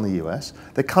hyper-focused on the US.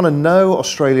 They kind of know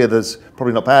Australia, there's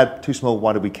probably not bad, too small,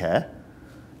 why do we care?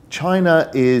 China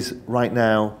is right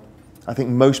now, I think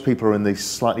most people are in the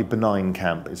slightly benign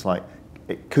camp. It's like,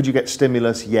 could you get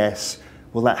stimulus? Yes.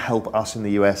 Will that help us in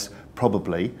the US?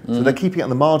 Probably. So they're keeping it on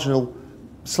the marginal,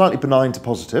 slightly benign to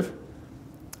positive.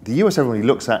 The US everybody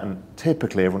looks at, and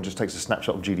typically everyone just takes a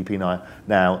snapshot of GDP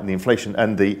now and the inflation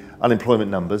and the unemployment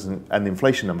numbers and the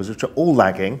inflation numbers, which are all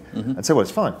lagging, and say, well,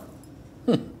 it's fine.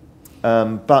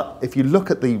 But if you look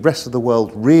at the rest of the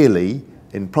world really,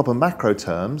 in proper macro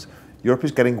terms, Europe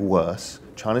is getting worse,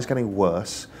 China's getting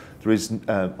worse,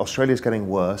 Australia's getting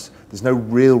worse, there's no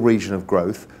real region of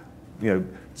growth. You know,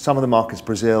 some of the markets,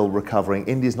 Brazil recovering,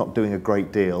 India's not doing a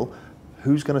great deal.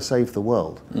 Who's going to save the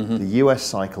world? The US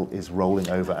cycle is rolling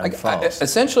over and fast.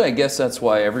 Essentially, I guess that's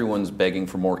why everyone's begging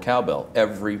for more cowbell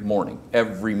every morning,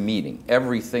 every meeting,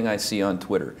 everything I see on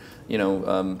Twitter. You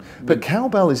know, but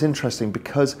cowbell is interesting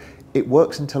because it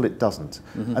works until it doesn't.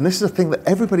 And this is a thing that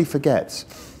everybody forgets,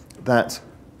 that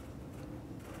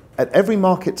at every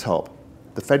market top,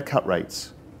 the Fed cut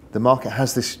rates, the market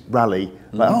has this rally,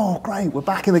 like, oh, great, we're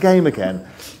back in the game again.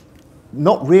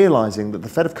 Not realizing that the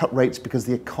Fed have cut rates because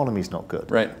the economy's not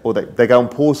good. Right. Or they go on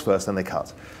pause first, then they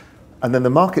cut. And then the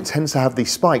market tends to have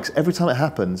these spikes every time it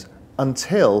happens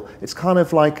until it's kind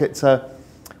of like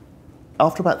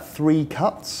after about 3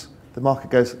 cuts, the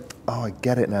market goes, oh, I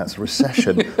get it now, it's a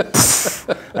recession.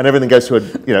 And everything goes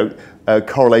to a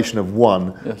correlation of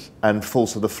 1 and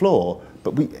falls to the floor.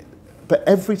 But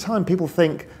every time people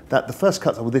think that the first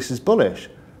cuts, well, this is bullish.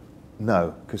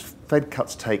 No, because Fed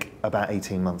cuts take about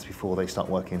 18 months before they start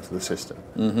working into the system.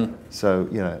 So,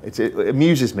 it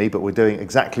amuses me, but we're doing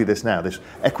exactly this now. This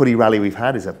equity rally we've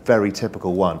had is a very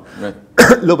typical one. Right.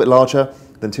 A little bit larger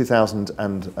than 2000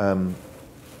 and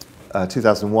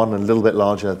 2001 and a little bit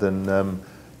larger than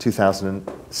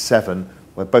 2007,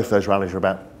 where both those rallies are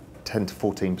about 10 to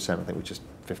 14%, I think, which is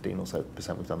 15 or so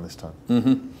 % we've done this time.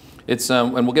 It's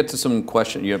and we'll get to some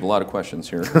questions. You have a lot of questions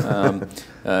here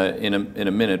in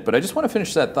a minute, but I just want to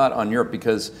finish that thought on Europe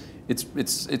because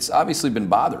it's obviously been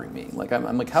bothering me. Like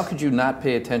I'm like, how could you not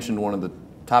pay attention to one of the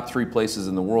top 3 places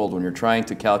in the world when you're trying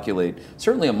to calculate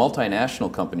certainly a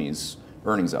multinational company's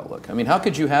earnings outlook? I mean, how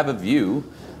could you have a view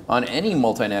on any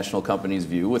multinational company's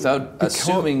view without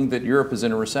assuming that Europe is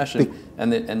in a recession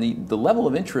and the level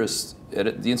of interest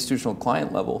at the institutional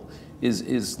client level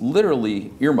is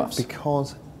literally earmuffs?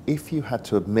 Because if you had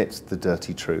to admit the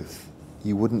dirty truth,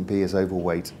 you wouldn't be as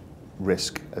overweight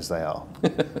risk as they are.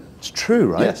 It's true,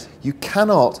 right? Yes. You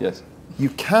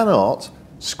cannot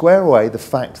square away the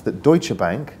fact that Deutsche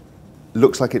Bank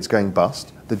looks like it's going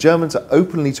bust. The Germans are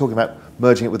openly talking about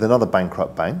merging it with another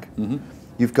bankrupt bank.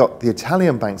 You've got the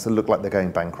Italian banks that look like they're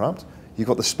going bankrupt. You've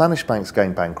got the Spanish banks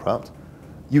going bankrupt.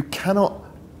 You cannot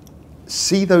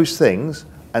see those things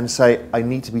and say, I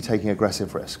need to be taking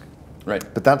aggressive risk. Right.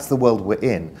 But that's the world we're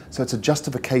in. So it's a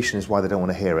justification is why they don't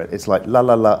want to hear it. It's like, la,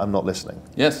 la, la, I'm not listening.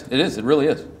 Yes, it is. It really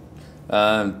is.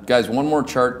 Guys, one more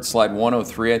chart, slide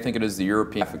 103, I think it is the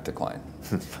European traffic decline.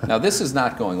 Now, this is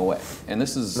not going away. And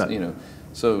this is,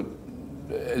 so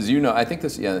as you know, I think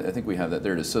we have that.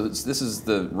 There it is. So this is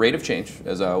the rate of change,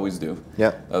 as I always do,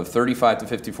 of 35 to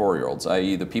 54-year-olds,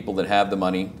 i.e. the people that have the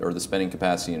money or the spending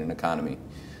capacity in an economy.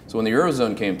 So when the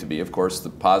Eurozone came to be, of course,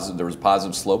 there was a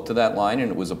positive slope to that line,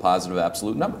 and it was a positive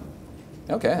absolute number.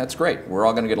 Okay, that's great. We're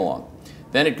all going to get along.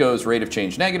 Then it goes rate of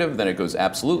change negative, then it goes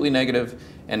absolutely negative,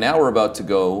 and now we're about to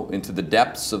go into the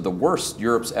depths of the worst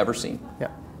Europe's ever seen.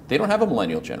 They don't have a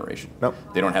millennial generation. Nope.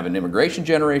 They don't have an immigration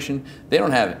generation. They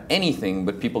don't have anything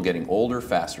but people getting older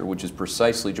faster, which is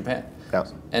precisely Japan.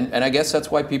 And I guess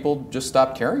that's why people just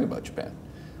stopped caring about Japan.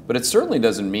 But it certainly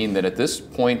doesn't mean that at this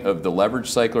point of the leverage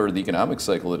cycle or the economic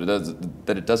cycle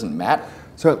that it doesn't matter.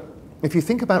 So if you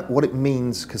think about what it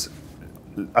means, because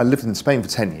I lived in Spain for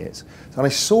 10 years, and I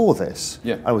saw this.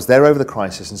 I was there over the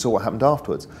crisis and saw what happened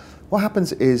afterwards. What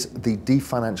happens is the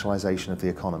definancialization of the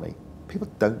economy. People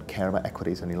don't care about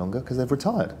equities any longer because they've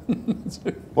retired.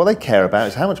 What they care about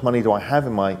is how much money do I have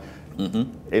in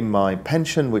my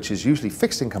pension, which is usually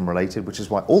fixed income related, which is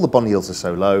why all the bond yields are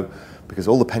so low, because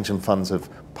all the pension funds have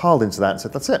piled into that and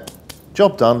said, that's it,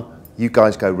 job done, you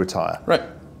guys go retire. Right.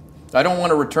 I don't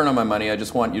want a return on my money, I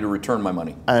just want you to return my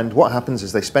money. And what happens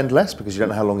is they spend less because you don't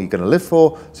know how long you're going to live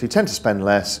for, so you tend to spend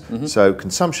less, so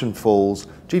consumption falls,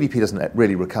 GDP doesn't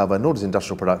really recover, nor does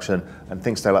industrial production, and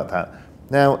things stay like that.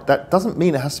 Now, that doesn't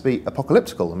mean it has to be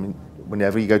apocalyptical. I mean,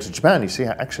 whenever you go to Japan, you see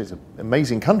how actually it's an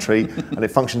amazing country and it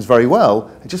functions very well.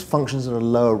 It just functions at a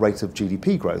lower rate of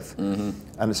GDP growth. And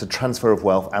it's a transfer of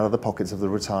wealth out of the pockets of the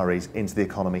retirees into the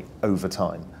economy over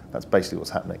time. That's basically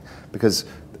what's happening. Because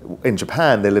in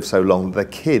Japan, they live so long, their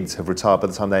kids have retired by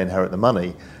the time they inherit the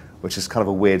money, which is kind of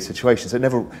a weird situation.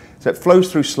 So it flows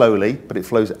through slowly, but it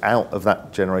flows out of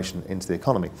that generation into the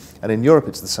economy. And in Europe,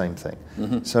 it's the same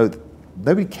thing. So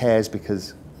nobody cares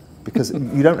because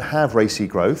you don't have racy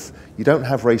growth, you don't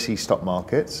have racy stock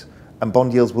markets, and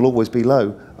bond yields will always be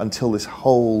low until this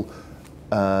whole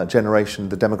generation,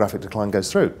 the demographic decline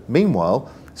goes through. Meanwhile,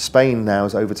 Spain now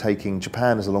is overtaking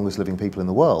Japan as the longest living people in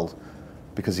the world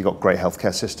because you've got great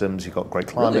healthcare systems, you've got great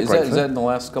climate, really? Is that in the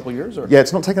last couple of years? Or? Yeah,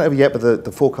 it's not taken over yet, but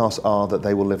the forecasts are that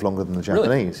they will live longer than the Japanese.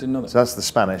 Really? Didn't know that. So that's the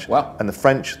Spanish. Wow. And the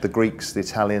French, the Greeks, the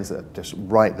Italians, that are just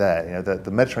right there.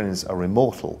 The Mediterraneans are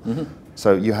immortal.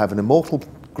 So you have an immortal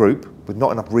group with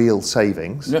not enough real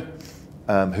savings who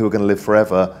are going to live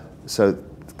forever, so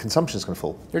consumption is going to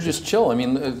fall. They're just chill. I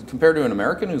mean, compared to an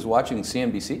American who's watching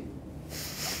CNBC,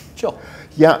 chill.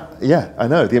 Yeah, I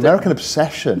know. The American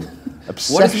obsession.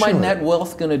 What is my net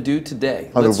wealth going to do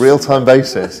today? On a real-time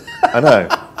basis. I know.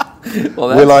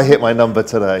 Well, will I hit my number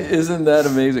today? Isn't that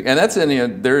amazing? And that's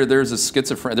there's a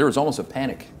schizophrenia. There was almost a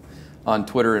panic on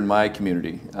Twitter in my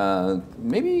community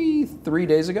maybe 3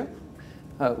 days ago.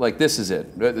 Like, this is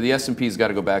it. The S&P's got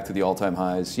to go back to the all-time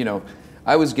highs. You know,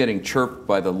 I was getting chirped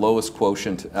by the lowest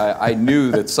quotient. I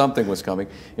knew that something was coming.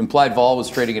 Implied vol was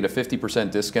trading at a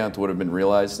 50% discount to what had been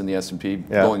realized in the S&P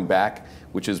going back,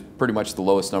 which is pretty much the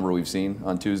lowest number we've seen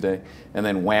on Tuesday. And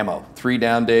then whammo, 3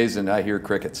 down days, and I hear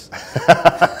crickets.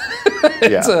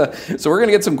 So we're going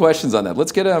to get some questions on that.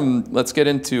 Let's get into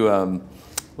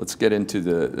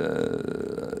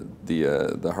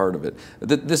the heart of it.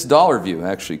 This dollar view,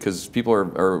 actually, because people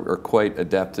are quite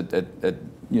adept at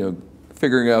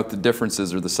figuring out the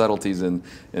differences or the subtleties and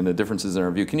the differences in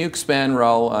our view. Can you expand,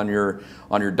 Raoul, on your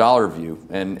dollar view,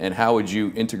 and how would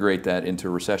you integrate that into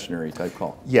a recessionary type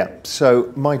call? Yeah,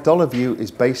 so my dollar view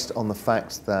is based on the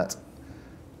fact that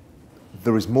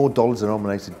there is more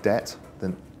dollar-denominated debt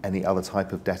than any other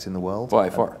type of debt in the world. By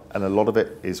far. And a lot of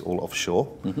it is all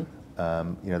offshore.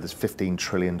 There's $15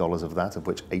 trillion of that, of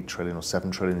which 8 trillion or 7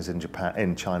 trillion is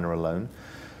in China alone.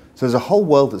 So there's a whole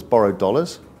world that's borrowed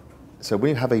dollars. So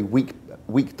we have a weak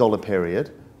dollar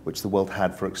period, which the world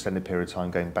had for an extended period of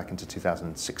time going back into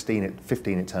 2016,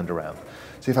 15 it turned around.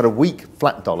 So you've had a weak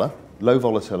flat dollar, low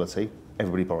volatility,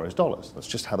 everybody borrows dollars. That's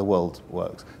just how the world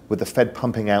works. With the Fed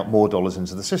pumping out more dollars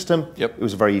into the system, it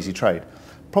was a very easy trade.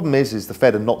 Problem is the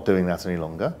Fed are not doing that any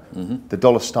longer. The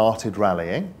dollar started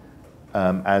rallying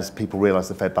as people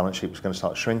realized the Fed balance sheet was going to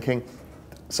start shrinking.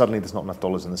 Suddenly there's not enough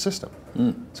dollars in the system.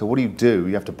 So what do?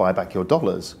 You have to buy back your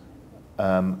dollars.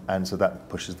 And so that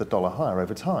pushes the dollar higher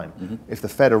over time. If the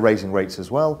Fed are raising rates as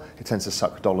well, it tends to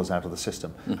suck dollars out of the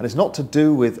system. And it's not to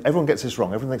do with, everyone gets this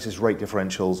wrong, everyone thinks it's rate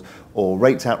differentials or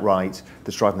rates outright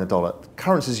that's driving the dollar.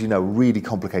 Currencies, are really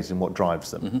complicated in what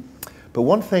drives them. But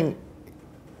one thing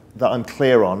that I'm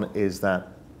clear on is that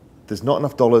there's not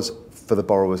enough dollars for the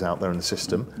borrowers out there in the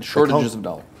system. Shortages of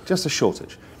dollars. Just a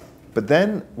shortage. But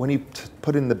then when you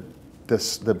put in the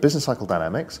business cycle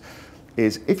dynamics,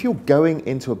 is if you're going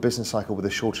into a business cycle with a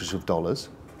shortage of dollars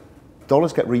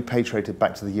get repatriated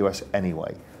back to the US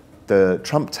anyway. The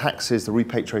Trump taxes, the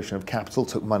repatriation of capital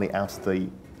took money out of the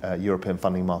European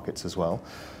funding markets as well.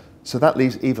 So that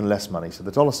leaves even less money. So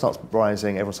the dollar starts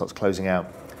rising, everyone starts closing out.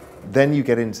 Then you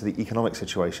get into the economic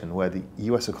situation where the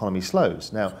US economy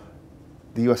slows. Now,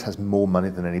 the US has more money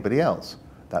than anybody else.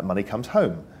 That money comes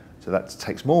home. So that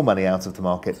takes more money out of the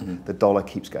market. The dollar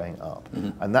keeps going up.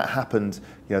 And that happened,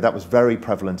 that was very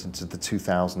prevalent into the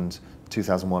 2000,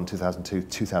 2001, 2002,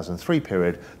 2003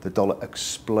 period. The dollar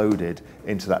exploded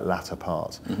into that latter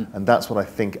part. And that's what I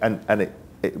think, and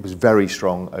it was very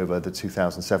strong over the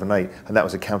 2007-8, and that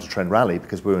was a counter-trend rally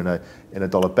because we were in a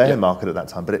dollar bear market at that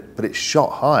time, but it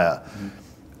shot higher.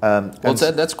 Well,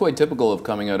 that's quite typical of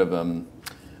coming out of an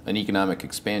economic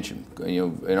expansion.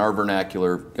 In our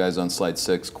vernacular, guys on slide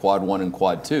 6, quad 1 and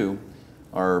quad 2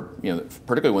 are,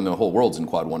 particularly when the whole world's in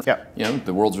quad 1.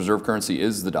 The world's reserve currency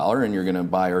is the dollar, and you're going to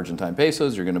buy Argentine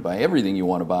pesos, you're going to buy everything you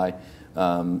want to buy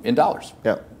in dollars.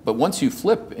 But once you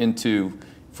flip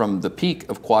from the peak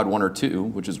of quad 1 or 2,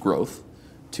 which is growth,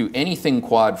 to anything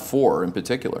quad 4 in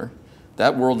particular,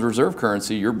 that world reserve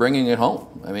currency, you're bringing it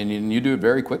home. I mean, and you do it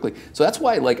very quickly. So that's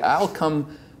why,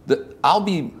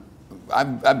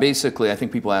 I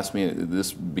think people ask me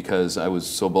this because I was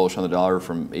so bullish on the dollar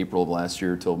from April of last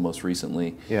year till most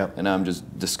recently. And now I'm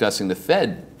just discussing the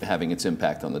Fed having its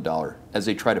impact on the dollar as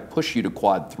they try to push you to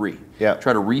quad 3, try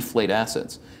to reflate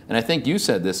assets. And I think you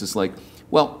said this is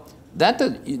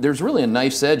there's really a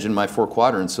nice edge in my 4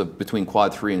 quadrants between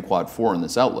quad 3 and quad 4 in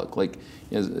this outlook.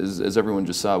 As everyone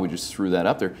just saw, we just threw that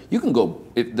up there. You can go,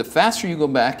 the faster you go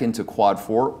back into quad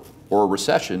 4 or a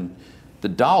recession, the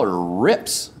dollar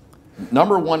rips.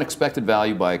 Number 1 expected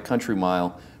value by a country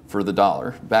mile for the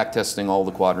dollar, back testing all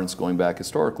the quadrants going back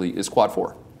historically, is quad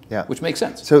 4, which makes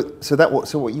sense.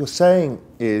 So what you're saying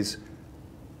is,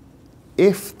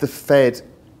 if the Fed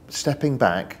stepping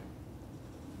back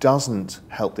doesn't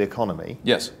help the economy,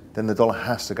 then the dollar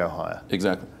has to go higher.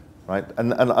 Exactly. Right,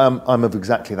 and I'm of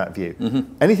exactly that view.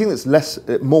 Anything that's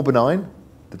more benign,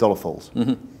 the dollar falls.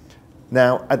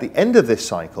 Now, at the end of this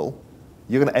cycle,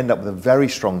 you're going to end up with a very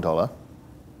strong dollar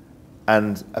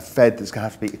and a Fed that's going to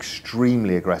have to be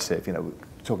extremely aggressive. We're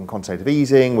talking quantitative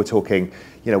easing. We're talking,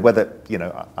 whether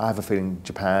I have a feeling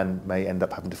Japan may end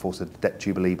up having to force a debt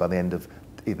jubilee by the end of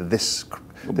either this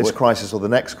crisis or the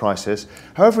next crisis.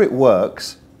 However it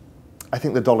works, I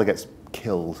think the dollar gets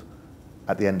killed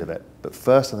at the end of it. But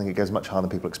first, I think it goes much higher than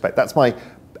people expect. That's my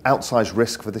outsized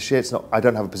risk for this year. It's not. I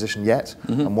don't have a position yet.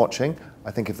 I'm watching. I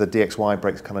think if the DXY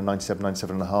breaks kind of 97,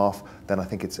 97.5, then I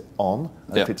think it's on.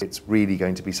 If it's really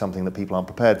going to be something that people aren't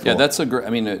prepared for. Yeah, that's a great. I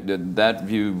mean, that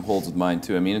view holds with mine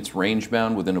too. I mean, it's range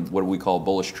bound within what we call a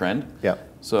bullish trend.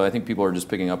 So I think people are just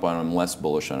picking up on I'm less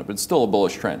bullish on it, but it's still a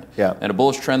bullish trend. And a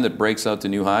bullish trend that breaks out to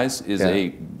new highs is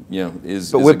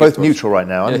is. But is we're a both gift to us. neutral right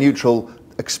now. I'm neutral,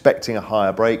 expecting a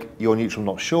higher break. You're neutral,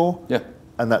 not sure. Yeah.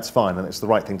 And that's fine, and it's the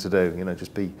right thing to do.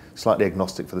 Just be slightly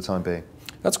agnostic for the time being.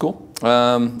 That's cool.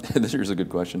 Here's a good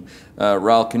question.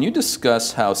 Raoul, can you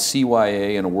discuss how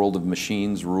CYA in a world of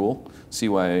machines rule?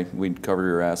 CYA, we'd cover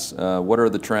your ass. What are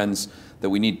the trends that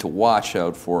we need to watch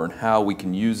out for, and how we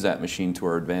can use that machine to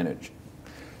our advantage?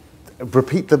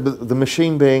 Repeat the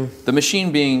machine being? The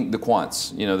machine being the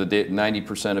quants, the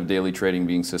 90% of daily trading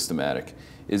being systematic.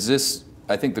 Is this,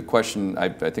 I think the question, I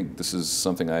think this is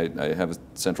something I have a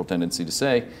central tendency to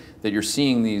say, that you're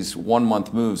seeing these 1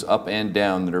 month moves up and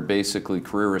down that are basically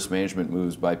career risk management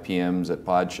moves by PMs at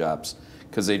pod shops,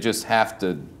 because they just have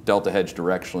to delta hedge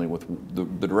directionally with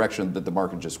the direction that the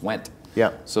market just went.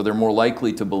 Yeah. So they're more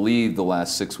likely to believe the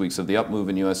last 6 weeks of the up move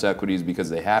in US equities because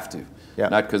they have to,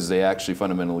 not because they actually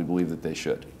fundamentally believe that they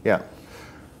should. Yeah.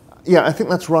 Yeah, I think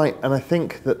that's right. And I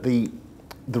think that the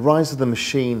rise of the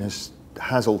machine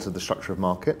has altered the structure of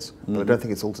markets, but I don't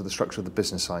think it's altered the structure of the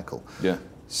business cycle. Yeah.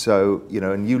 So,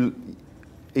 and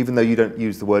even though you don't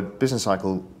use the word business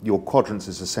cycle, your quadrants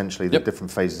is essentially the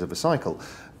different phases of a cycle.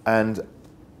 And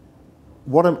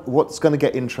what's going to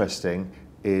get interesting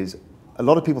is a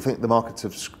lot of people think the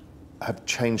markets have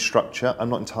changed structure. I'm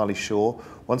not entirely sure.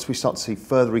 Once we start to see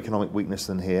further economic weakness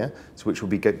than here, so which will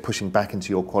be pushing back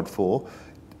into your quad 4,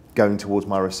 going towards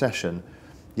my recession,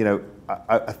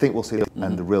 I think we'll see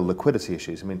and the real liquidity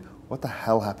issues. I mean, what the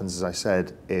hell happens, as I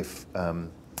said, if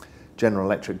General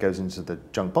Electric goes into the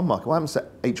junk bond market? What happens to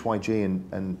HYG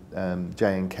and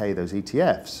J&K, those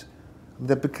ETFs?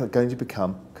 They're going to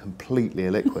become completely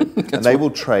illiquid. And they will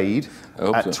trade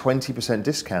at 20%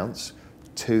 discounts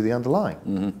to the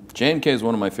underlying. J&K is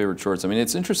one of my favorite shorts. I mean,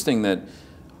 it's interesting that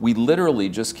we literally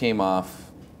just came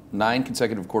off 9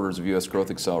 consecutive quarters of U.S.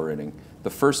 growth accelerating, the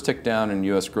first tick down in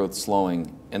U.S. growth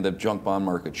slowing, and the junk bond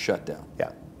market shut down.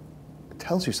 Yeah. It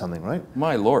tells you something, right?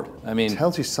 My Lord. I mean, it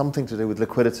tells you something to do with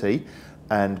liquidity,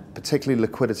 and particularly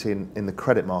liquidity in the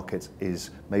credit market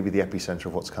is maybe the epicenter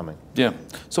of what's coming. Yeah.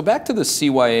 So back to the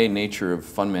CYA nature of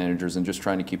fund managers and just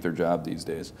trying to keep their job these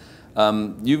days.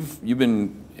 You've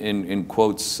been in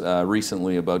quotes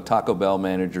recently about Taco Bell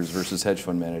managers versus hedge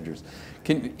fund managers.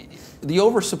 The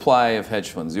oversupply of hedge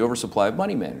funds, the oversupply of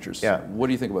money managers, what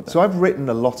do you think about that? So I've written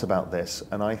a lot about this,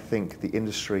 and I think the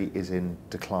industry is in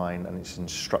decline, and it's in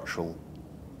structural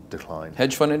decline.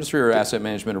 Hedge fund industry or asset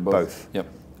management or both? Both. Yep.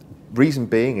 Reason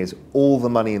being is all the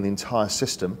money in the entire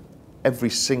system, every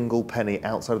single penny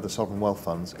outside of the sovereign wealth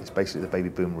funds is basically the baby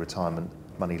boom retirement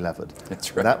money levered.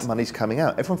 That's right. That money's coming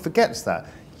out. Everyone forgets that.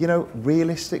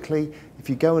 Realistically, if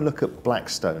you go and look at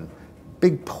Blackstone,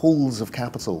 big pools of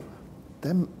capital,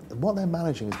 what they're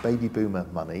managing is baby boomer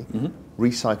money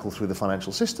recycled through the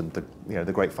financial system,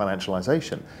 the great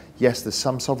financialization. Yes, there's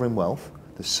some sovereign wealth,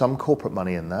 there's some corporate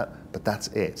money in that, but that's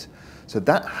it. So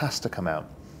that has to come out.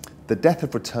 The death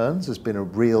of returns has been a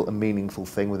real and meaningful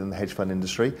thing within the hedge fund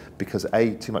industry because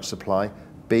A, too much supply,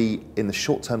 B, in the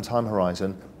short-term time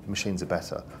horizon, machines are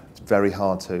better. It's very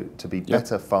hard to be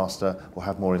better, faster, or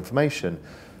have more information.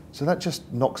 So that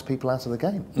just knocks people out of the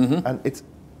game.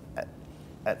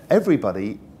 And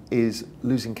everybody is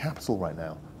losing capital right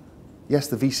now. Yes,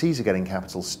 the VCs are getting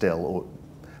capital still, or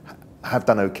have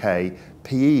done okay.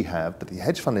 PE have, but the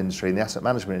hedge fund industry and the asset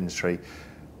management industry,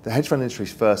 the hedge fund industry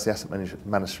is first, the asset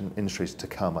management industry is to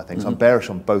come, I think. So I'm bearish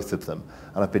on both of them.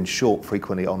 And I've been short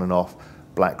frequently on and off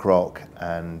BlackRock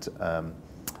and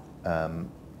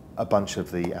a bunch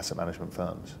of the asset management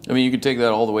firms. I mean, you could take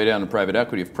that all the way down to private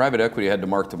equity. If private equity had to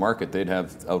mark to market, they'd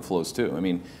have outflows too. I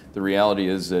mean, the reality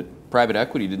is that private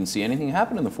equity didn't see anything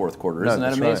happen in the fourth quarter. Isn't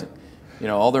that amazing? Right.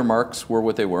 All their marks were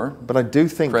what they were. But I do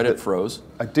think credit froze.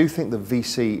 I do think the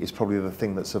VC is probably the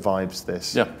thing that survives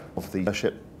this of the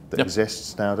ownership that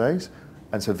exists nowadays.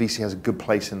 And so VC has a good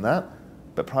place in that.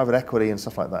 But private equity and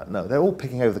stuff like that, no, they're all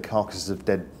picking over the carcasses of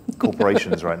dead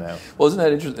corporations right now. Well, isn't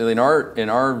that interesting? In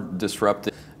our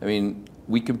disruptive, I mean,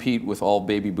 we compete with all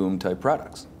baby boom type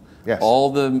products. Yes.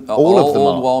 All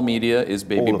old wall media is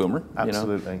baby boomer.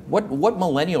 Absolutely. What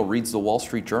millennial reads the Wall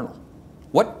Street Journal?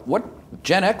 What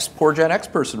Gen X, poor Gen X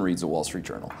person reads the Wall Street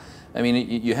Journal? I mean,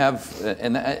 you have,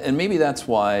 and maybe that's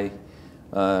why.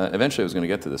 Eventually, I was going to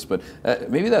get to this, but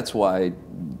maybe that's why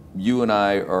you and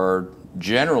I are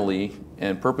generally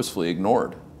and purposefully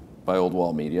ignored by old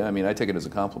wall media. I mean, I take it as a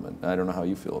compliment. I don't know how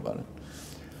you feel about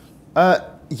it.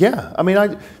 Yeah, I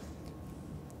mean,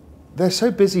 they're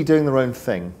so busy doing their own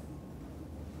thing,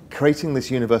 creating this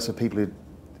universe of people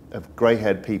of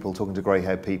grey-haired people talking to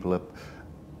grey-haired people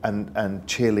and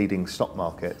cheerleading stock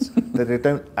markets that they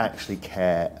don't actually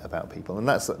care about people. And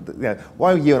that's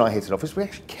why you and I hit it off, is we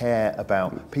actually care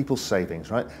about people's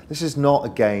savings, right? This is not a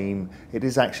game, it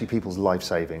is actually people's life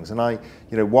savings. And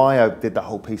why I did that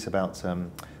whole piece about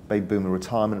baby boomer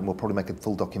retirement, and we'll probably make a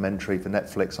full documentary for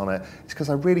Netflix on it, is because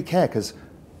I really care, because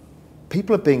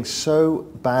people are being so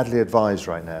badly advised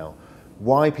right now.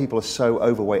 Why people are so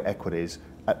overweight equities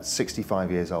at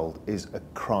 65 years old is a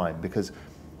crime, because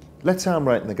let's say I'm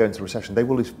right and they go into recession, they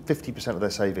will lose 50% of their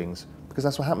savings, because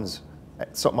that's what happens. The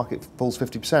stock market falls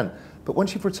 50%. But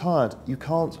once you've retired, you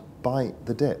can't buy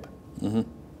the dip.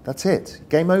 That's it.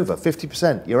 Game over.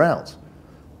 50%, you're out.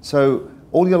 So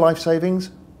all your life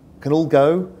savings can all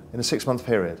go in a 6-month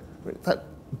period.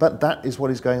 But that is what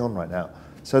is going on right now.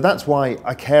 So that's why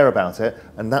I care about it,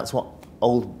 and that's what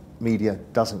old media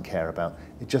doesn't care about.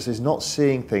 It just is not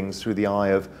seeing things through the eye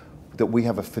of that we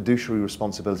have a fiduciary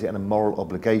responsibility and a moral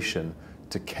obligation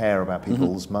to care about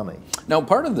people's money. Now,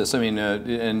 part of this, I mean,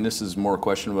 and this is more a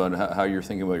question about how you're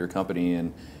thinking about your company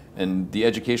and the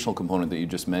educational component that you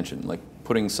just mentioned, like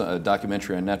putting a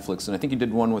documentary on Netflix, and I think you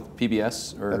did one with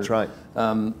PBS. That's right.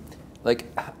 Like,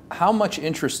 how much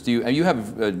interest do you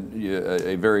have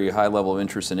a very high level of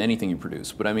interest in anything you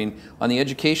produce, but I mean, on the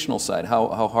educational side,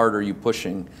 how hard are you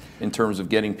pushing in terms of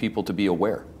getting people to be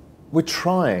aware? We're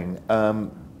trying.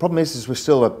 Problem is we're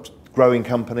still a growing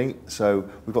company, so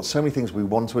we've got so many things we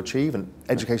want to achieve, and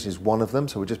education is one of them.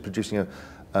 So we're just producing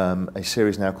a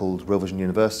series now called Real Vision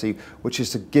University, which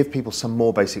is to give people some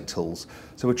more basic tools.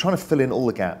 So we're trying to fill in all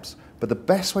the gaps, but the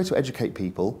best way to educate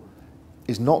people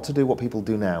is not to do what people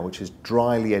do now, which is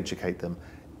dryly educate them.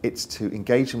 It's to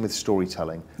engage them with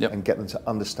storytelling and get them to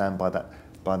understand by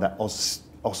that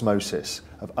osmosis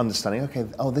of understanding, okay,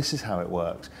 oh, this is how it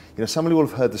works. Somebody will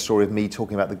have heard the story of me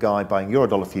talking about the guy buying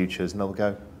Eurodollar futures, and they'll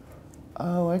go,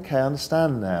 oh, okay, I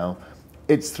understand now.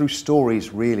 It's through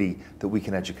stories, really, that we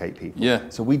can educate people. Yeah.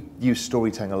 So we use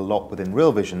storytelling a lot within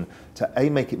Real Vision to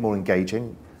make it more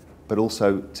engaging, but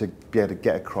also to be able to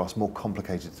get across more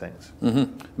complicated things. I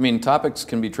mean, topics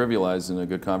can be trivialized in a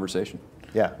good conversation.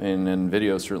 Yeah. And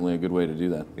video is certainly a good way to do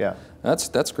that. Yeah.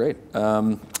 That's great.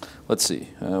 Let's see,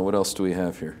 what else do we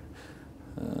have here?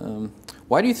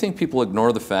 Why do you think people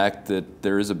ignore the fact that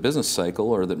there is a business cycle,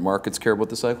 or that markets care about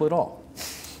the cycle at all?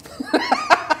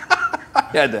 I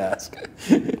had to ask.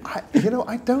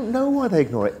 I don't know why they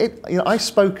ignore it. I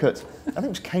spoke at, I think it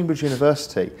was Cambridge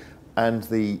University, and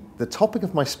the topic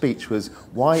of my speech was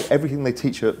why everything they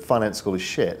teach you at finance school is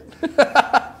shit.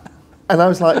 And I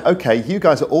was like, okay, you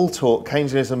guys are all taught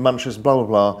Keynesianism, mantras, blah, blah,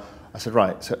 blah. I said,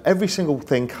 right, so every single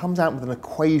thing comes out with an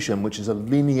equation, which is a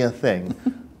linear thing.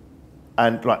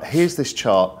 And right, here's this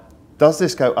chart. Does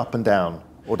this go up and down,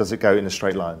 or does it go in a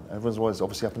straight line? Everyone's always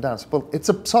obviously up and down. So, well, it's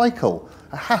a cycle.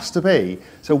 It has to be.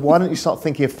 So why don't you start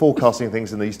thinking of forecasting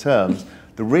things in these terms?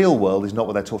 The real world is not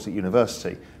what they're taught at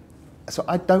university. So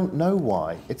I don't know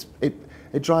why.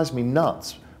 It drives me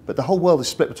nuts. But the whole world is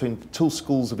split between two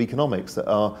schools of economics that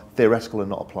are theoretical and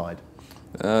not applied.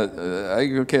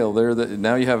 Okay, well,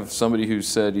 now you have somebody who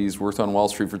said he's worked on Wall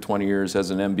Street for 20 years, has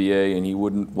an MBA, and he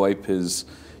wouldn't wipe his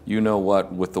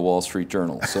you-know-what with the Wall Street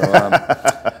Journal. So,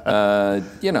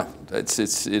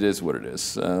 it is what it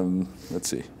is. Let's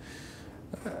see.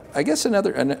 I guess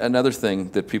another thing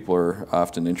that people are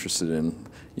often interested in,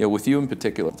 with you in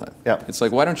particular, it's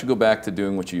like, why don't you go back to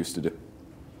doing what you used to do?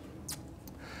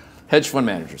 Hedge fund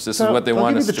managers, this is what they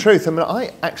want us to do. I'll give you the truth. I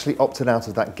mean, I actually opted out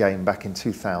of that game back in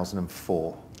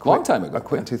 2004. Long time ago. I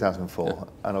quit in 2004,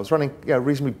 and I was running a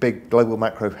reasonably big global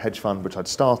macro hedge fund, which I'd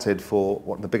started for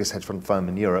one of the biggest hedge fund firm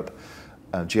in Europe,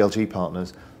 GLG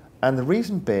Partners. And the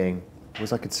reason being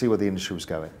was I could see where the industry was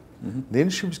going. The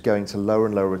industry was going to lower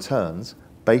and lower returns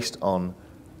based on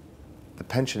the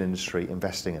pension industry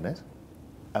investing in it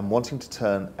and wanting to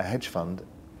turn a hedge fund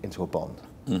into a bond.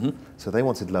 So they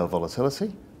wanted lower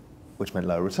volatility, which meant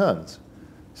lower returns.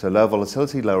 So lower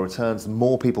volatility, lower returns, the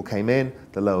more people came in,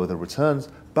 the lower the returns,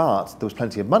 but there was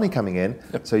plenty of money coming in,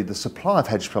 so the supply of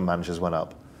hedge fund managers went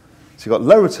up. So you got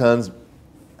low returns,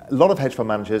 a lot of hedge fund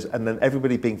managers, and then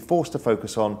everybody being forced to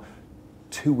focus on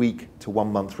 2-week to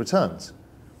 1-month returns.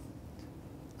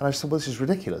 And I just thought, well, this is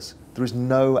ridiculous. There is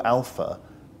no alpha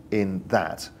in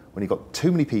that when you've got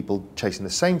too many people chasing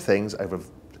the same things over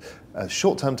a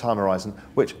short-term time horizon,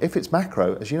 which, if it's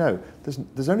macro, as you know,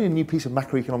 there's only a new piece of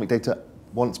macroeconomic data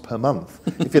once per month.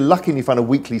 If you're lucky and you find a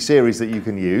weekly series that you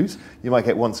can use, you might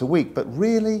get once a week, but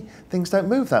really, things don't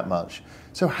move that much.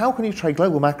 So how can you trade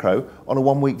global macro on a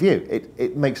 1-week view?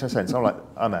 It makes no sense. I'm like,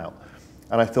 I'm out.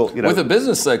 And I thought, with a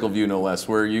business cycle view, no less,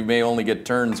 where you may only get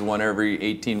turns one every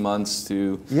 18 months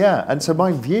to... Yeah, and so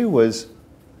my view was,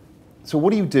 so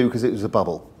what do you do, because it was a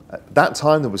bubble? At that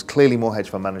time, there was clearly more hedge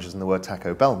fund managers than there were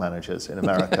Taco Bell managers in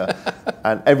America,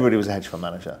 and everybody was a hedge fund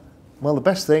manager. Well, the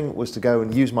best thing was to go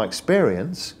and use my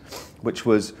experience, which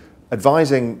was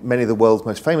advising many of the world's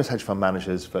most famous hedge fund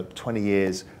managers for 20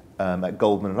 years at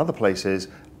Goldman and other places,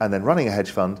 and then running a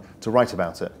hedge fund to write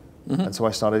about it. And so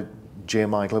I started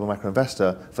GMI, Global Macro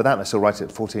Investor, for that, and I still write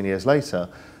it 14 years later.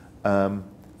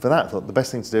 For that, I thought the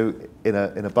best thing to do in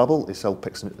a bubble is sell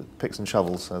picks and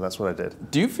shovels, so that's what I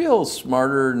did. Do you feel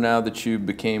smarter now that you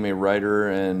became a writer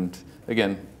and,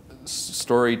 again,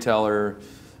 storyteller,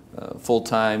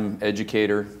 full-time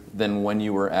educator than when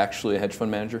you were actually a hedge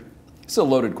fund manager? It's a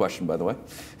loaded question, by the way.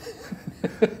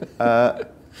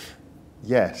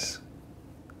 Yes.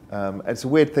 It's a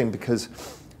weird thing because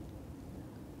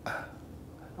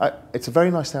it's a very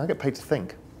nice thing. I get paid to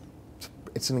think.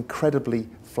 It's an incredibly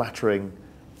flattering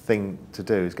thing to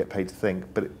do, is get paid to think,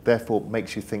 but it therefore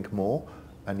makes you think more,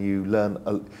 and you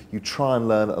try and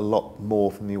learn a lot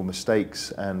more from your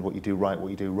mistakes and what you do right,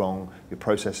 what you do wrong, your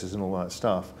processes and all that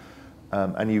stuff.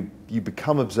 And you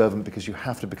become observant because you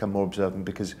have to become more observant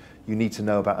because you need to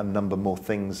know about a number more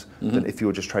things than if you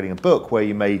were just trading a book where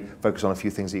you may focus on a few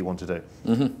things that you want to do.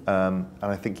 And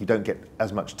I think you don't get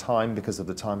as much time because of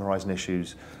the time horizon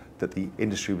issues that the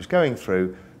industry was going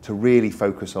through to really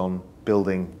focus on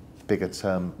building bigger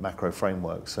term macro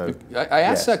frameworks. So I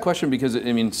asked that question because,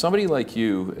 I mean, somebody like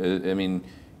you, I mean,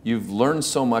 you've learned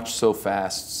so much so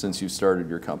fast since you started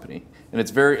your company. And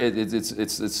it's very,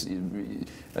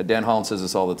 Dan Holland says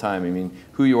this all the time. I mean,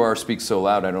 who you are speaks so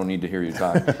loud, I don't need to hear you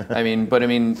talk. I mean, but I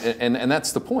mean, and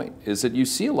that's the point, is that you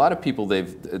see a lot of people,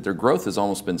 their growth has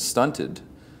almost been stunted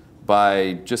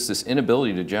by just this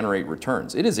inability to generate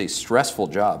returns. It is a stressful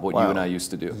job, what you and I used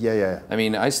to do. Yeah. I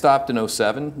mean, I stopped in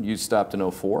 07, you stopped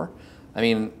in 04. I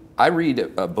mean, I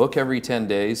read a book every 10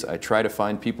 days. I try to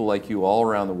find people like you all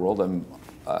around the world.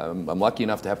 I'm lucky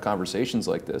enough to have conversations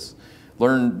like this.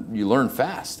 You learn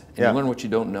fast, and you learn what you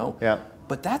don't know. Yeah.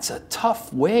 But that's a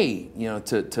tough way, you know,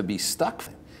 to be stuck.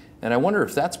 And I wonder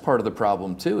if that's part of the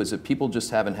problem too, is that people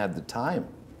just haven't had the time.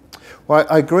 Well,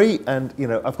 I agree, and you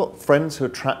know, I've got friends who are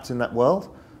trapped in that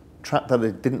world, trapped that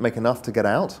they didn't make enough to get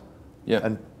out,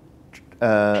 and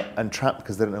trapped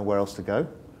because they don't know where else to go,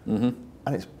 and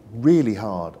it's really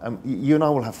hard. You and I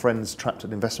will have friends trapped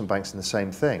at investment banks in the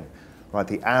same thing, right?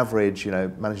 The average, you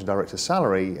know, managing director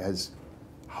salary has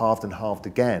halved and halved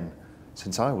again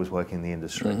since I was working in the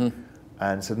industry,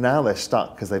 and so now they're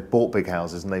stuck because they've bought big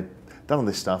houses and they've done all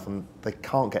this stuff and they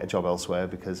can't get a job elsewhere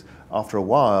because after a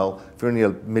while, if you're in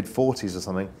your mid-40s or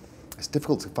something, it's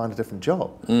difficult to find a different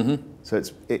job. So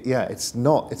it's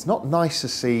not nice to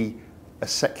see a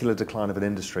secular decline of an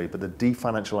industry, but the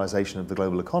definancialization of the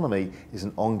global economy is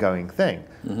an ongoing thing.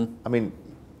 I mean,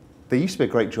 there used to be a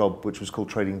great job which was called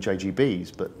trading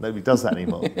JGBs, but nobody does that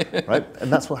anymore, right?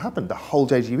 And that's what happened. The whole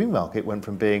JGB market went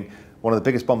from being one of the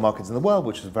biggest bond markets in the world,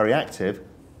 which was very active,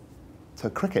 to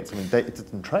cricket. I mean, it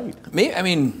didn't trade. I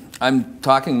mean, I'm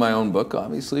talking my own book,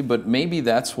 obviously, but maybe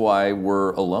that's why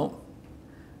we're alone.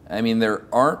 I mean, there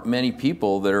aren't many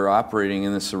people that are operating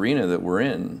in this arena that we're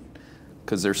in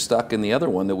because they're stuck in the other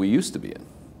one that we used to be in.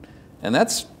 And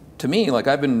that's, to me, like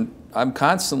I'm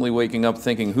constantly waking up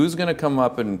thinking, who's going to come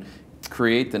up and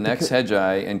create the next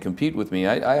Hedgeye and compete with me?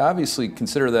 I obviously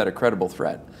consider that a credible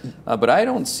threat, but I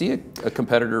don't see a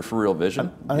competitor for Real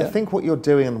Vision. And I think what you're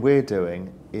doing and we're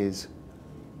doing is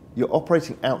you're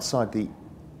operating outside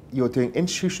you're doing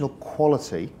institutional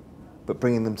quality, but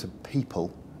bringing them to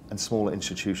people and smaller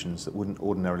institutions that wouldn't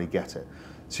ordinarily get it.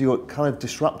 So you're kind of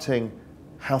disrupting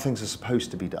how things are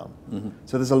supposed to be done.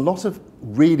 So there's a lot of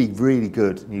really, really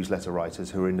good newsletter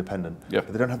writers who are independent,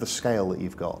 but they don't have the scale that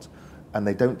you've got. And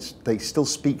they still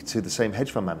speak to the same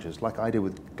hedge fund managers, like I do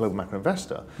with Global Macro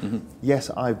Investor. Yes,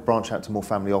 I branch out to more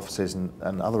family offices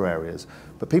and other areas,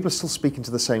 but people are still speaking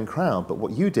to the same crowd. But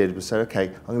what you did was say, okay,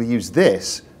 I'm going to use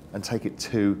this and take it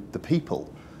to the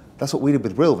people. That's what we did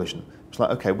with Real Vision. It's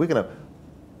like, okay, we're going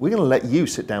to let you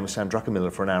sit down with Sam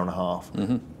Druckenmiller for an hour and a half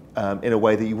in a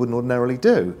way that you wouldn't ordinarily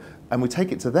do, and we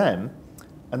take it to them.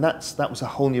 And that was a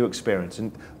whole new experience.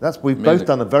 And we've both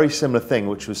done a very similar thing,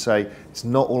 which was say, it's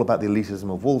not all about the elitism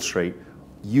of Wall Street.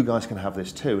 You guys can have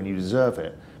this too, and you deserve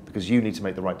it, because you need to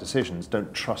make the right decisions.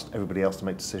 Don't trust everybody else to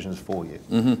make decisions for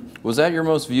you. Was that your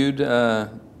most viewed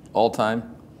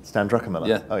all-time? Stan Druckenmiller?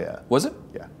 Yeah. Oh, yeah. Was it?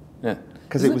 Yeah.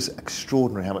 Because it was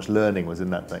extraordinary how much learning was in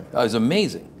that thing. Oh, it was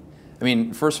amazing. I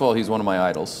mean, first of all, he's one of my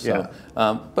idols. So,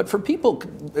 but for people,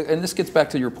 and this gets back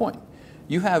to your point,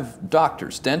 you have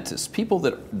doctors, dentists, people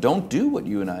that don't do what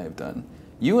you and I have done.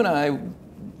 You and I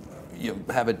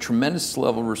have a tremendous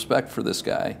level of respect for this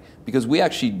guy because we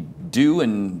actually do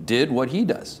and did what he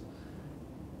does.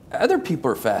 Other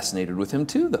people are fascinated with him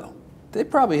too, though. They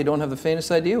probably don't have the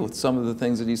faintest idea with some of the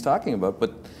things that he's talking about,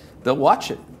 but they'll watch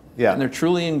it. Yeah. And they're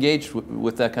truly engaged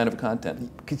with that kind of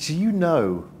content. Because you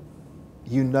know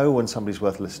when somebody's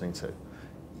worth listening to.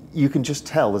 You can just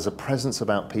tell there's a presence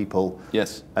about people.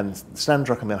 Yes. And Stan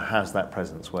Druckenmiller has that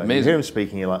presence where you hear him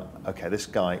speaking, you're like, okay, this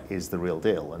guy is the real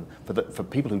deal. And for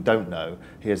people who don't know,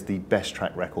 he has the best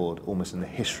track record almost in the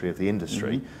history of the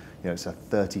industry. Mm-hmm. You know, it's a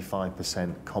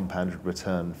 35% compounded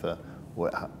return for,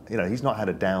 you know, he's not had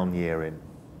a down year in,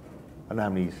 I don't know how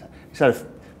many, he's had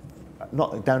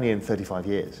not a down year in 35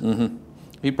 years. Mm-hmm.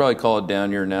 He'd probably call it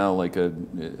down year now, like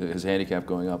his handicap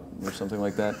going up or something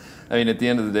like that. I mean, at the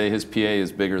end of the day, his PA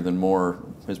is bigger than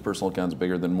his personal account is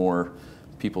bigger than more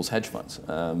people's hedge funds.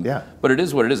 Yeah. But it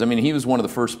is what it is. I mean, he was one of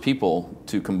the first people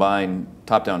to combine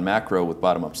top-down macro with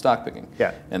bottom-up stock picking.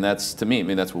 Yeah. And that's, to me, I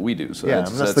mean, that's what we do. So yeah,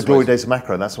 that's the glory days of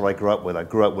macro. That's what I grew up with. I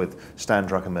grew up with Stan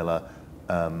Druckenmiller,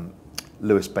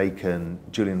 Lewis Bacon,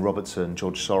 Julian Robertson,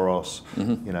 George Soros,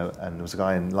 mm-hmm. you know, and there was a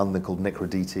guy in London called Nick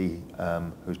Roditi,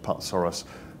 who's part of Soros.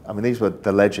 I mean, these were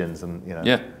the legends, and you know,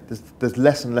 yeah. there's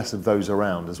less and less of those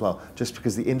around as well, just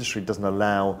because the industry doesn't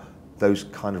allow those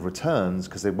kind of returns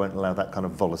because they won't allow that kind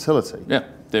of volatility. Yeah,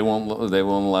 they won't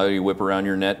allow you to whip around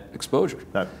your net exposure.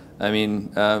 No. I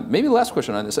mean, maybe the last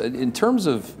question on this. In terms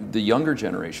of the younger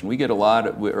generation, we get a lot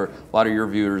of your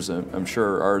viewers, I'm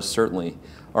sure ours certainly,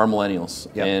 are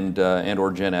millennials yep. and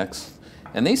or Gen X.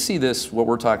 And they see this, what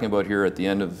we're talking about here at the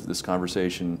end of this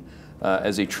conversation,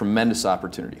 as a tremendous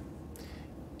opportunity.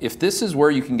 If this is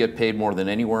where you can get paid more than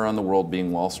anywhere on the world,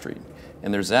 being Wall Street,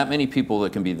 and there's that many people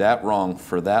that can be that wrong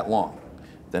for that long,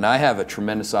 then I have a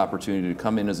tremendous opportunity to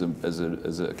come in as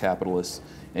a capitalist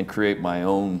and create my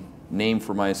own name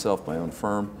for myself, my own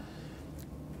firm.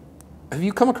 Have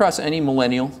you come across any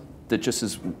millennial that just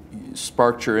has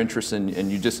sparked your interest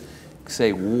and you just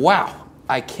say, wow,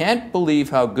 I can't believe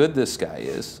how good this guy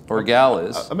is or gal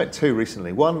is? I met two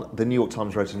recently. One, the New York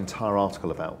Times wrote an entire article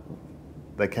about.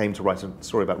 They came to write a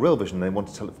story about Real Vision. They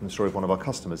wanted to tell it from the story of one of our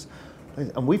customers.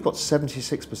 And we've got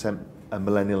 76%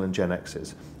 millennial and Gen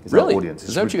Xers. Really? Our audience.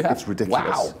 Is that what you have? It's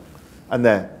ridiculous. Wow. And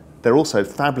they're also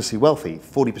fabulously wealthy.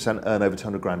 40% earn over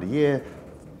 200 grand a year.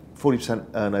 40%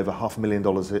 earn over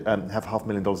 $500,000, have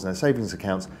 $500,000 in their savings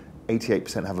accounts.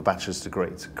 88% have a bachelor's degree.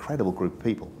 It's an incredible group of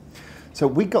people. So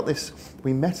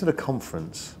we met at a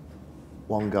conference,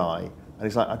 one guy, and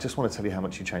he's like, I just want to tell you how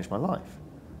much you changed my life.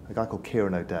 A guy called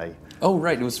Kieran O'Day. Oh,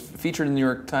 right. It was featured in the New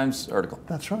York Times article.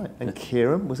 That's right. And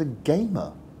Kieran was a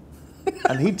gamer.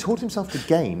 And he taught himself to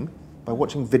game by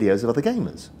watching videos of other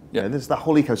gamers. Yeah. And there's that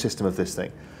whole ecosystem of this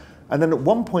thing. And then at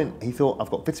one point he thought, I've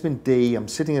got vitamin D, I'm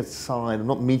sitting aside, I'm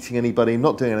not meeting anybody, I'm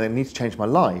not doing anything, I need to change my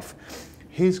life.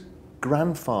 His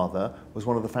grandfather was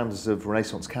one of the founders of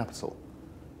Renaissance Capital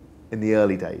in the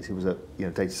early days. He was a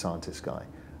data scientist guy,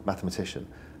 mathematician.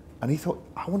 And he thought,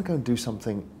 I want to go and do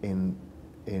something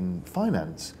in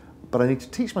finance, but I need to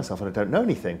teach myself and I don't know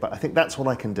anything, but I think that's what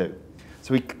I can do.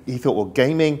 So he thought, well,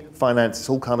 gaming, finance, it's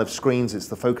all kind of screens, it's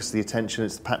the focus of the attention,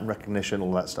 it's the pattern recognition,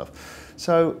 all that stuff.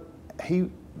 So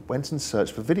he went and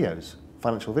searched for videos,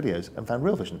 financial videos, and found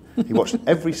Real Vision. He watched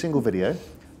every single video.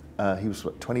 He was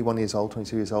 21 years old,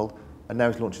 22 years old, and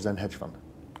now he's launched his own hedge fund.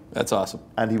 That's awesome.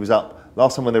 And he was up,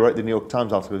 last time when they wrote the New York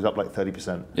Times article, he was up like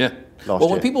 30%. Yeah. Well,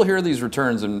 when people hear these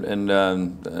returns, and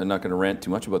I'm not going to rant too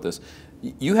much about this,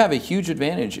 you have a huge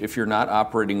advantage if you're not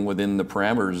operating within the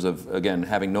parameters of, again,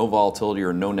 having no volatility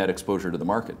or no net exposure to the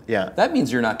market. Yeah. That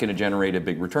means you're not going to generate a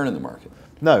big return in the market.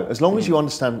 No, as long as you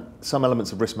understand some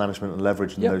elements of risk management and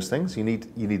leverage and those things, you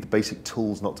need the basic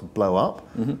tools not to blow up.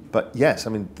 Mm-hmm. But yes, I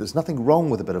mean, there's nothing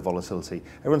wrong with a bit of volatility.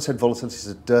 Everyone said volatility is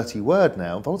a dirty word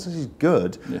now. Volatility is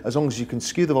good as long as you can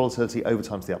skew the volatility over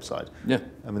time to the upside. Yeah.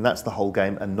 I mean, that's the whole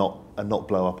game, and not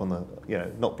blow up on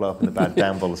the bad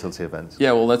down volatility events.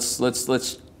 Yeah. Well,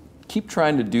 let's keep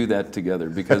trying to do that together,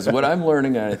 because what I'm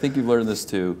learning, and I think you've learned this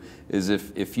too, is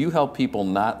if you help people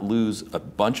not lose a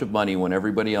bunch of money when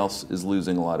everybody else is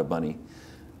losing a lot of money,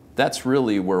 that's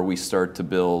really where we start to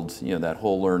build, that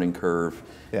whole learning curve.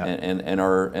 Yeah. And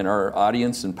our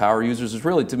audience and power users is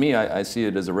really, to me, I see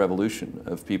it as a revolution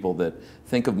of people that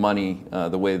think of money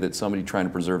the way that somebody trying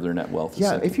to preserve their net wealth.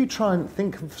 Yeah, if you try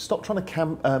and stop trying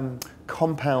to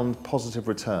compound positive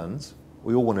returns,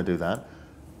 we all want to do that,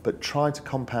 but try to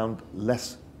compound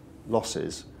less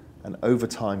losses, and over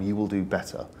time you will do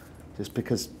better. Just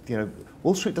because,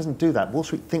 Wall Street doesn't do that. Wall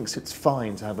Street thinks it's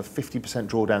fine to have a 50%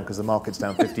 drawdown because the market's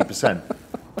down 50%.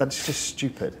 That's just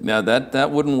stupid. Now that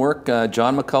wouldn't work.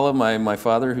 John McCullough, my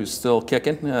father, who's still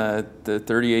kicking, the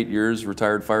 38 years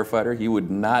retired firefighter, he would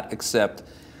not accept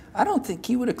I don't think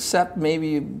he would accept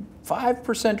maybe 5%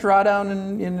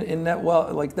 drawdown in net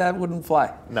wealth. Like that wouldn't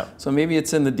fly. No. So maybe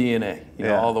it's in the DNA, you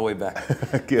know, all the way back.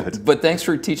 Good. But thanks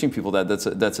for teaching people that.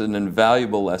 That's an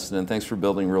invaluable lesson, and thanks for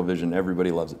building Real Vision.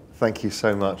 Everybody loves it. Thank you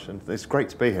so much, and it's great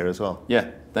to be here as well.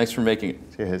 Yeah, thanks for making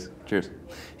it. Cheers. Cheers.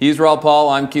 He's Raoul Paul.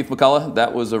 I'm Keith McCullough.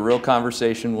 That was a real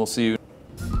conversation. We'll see you.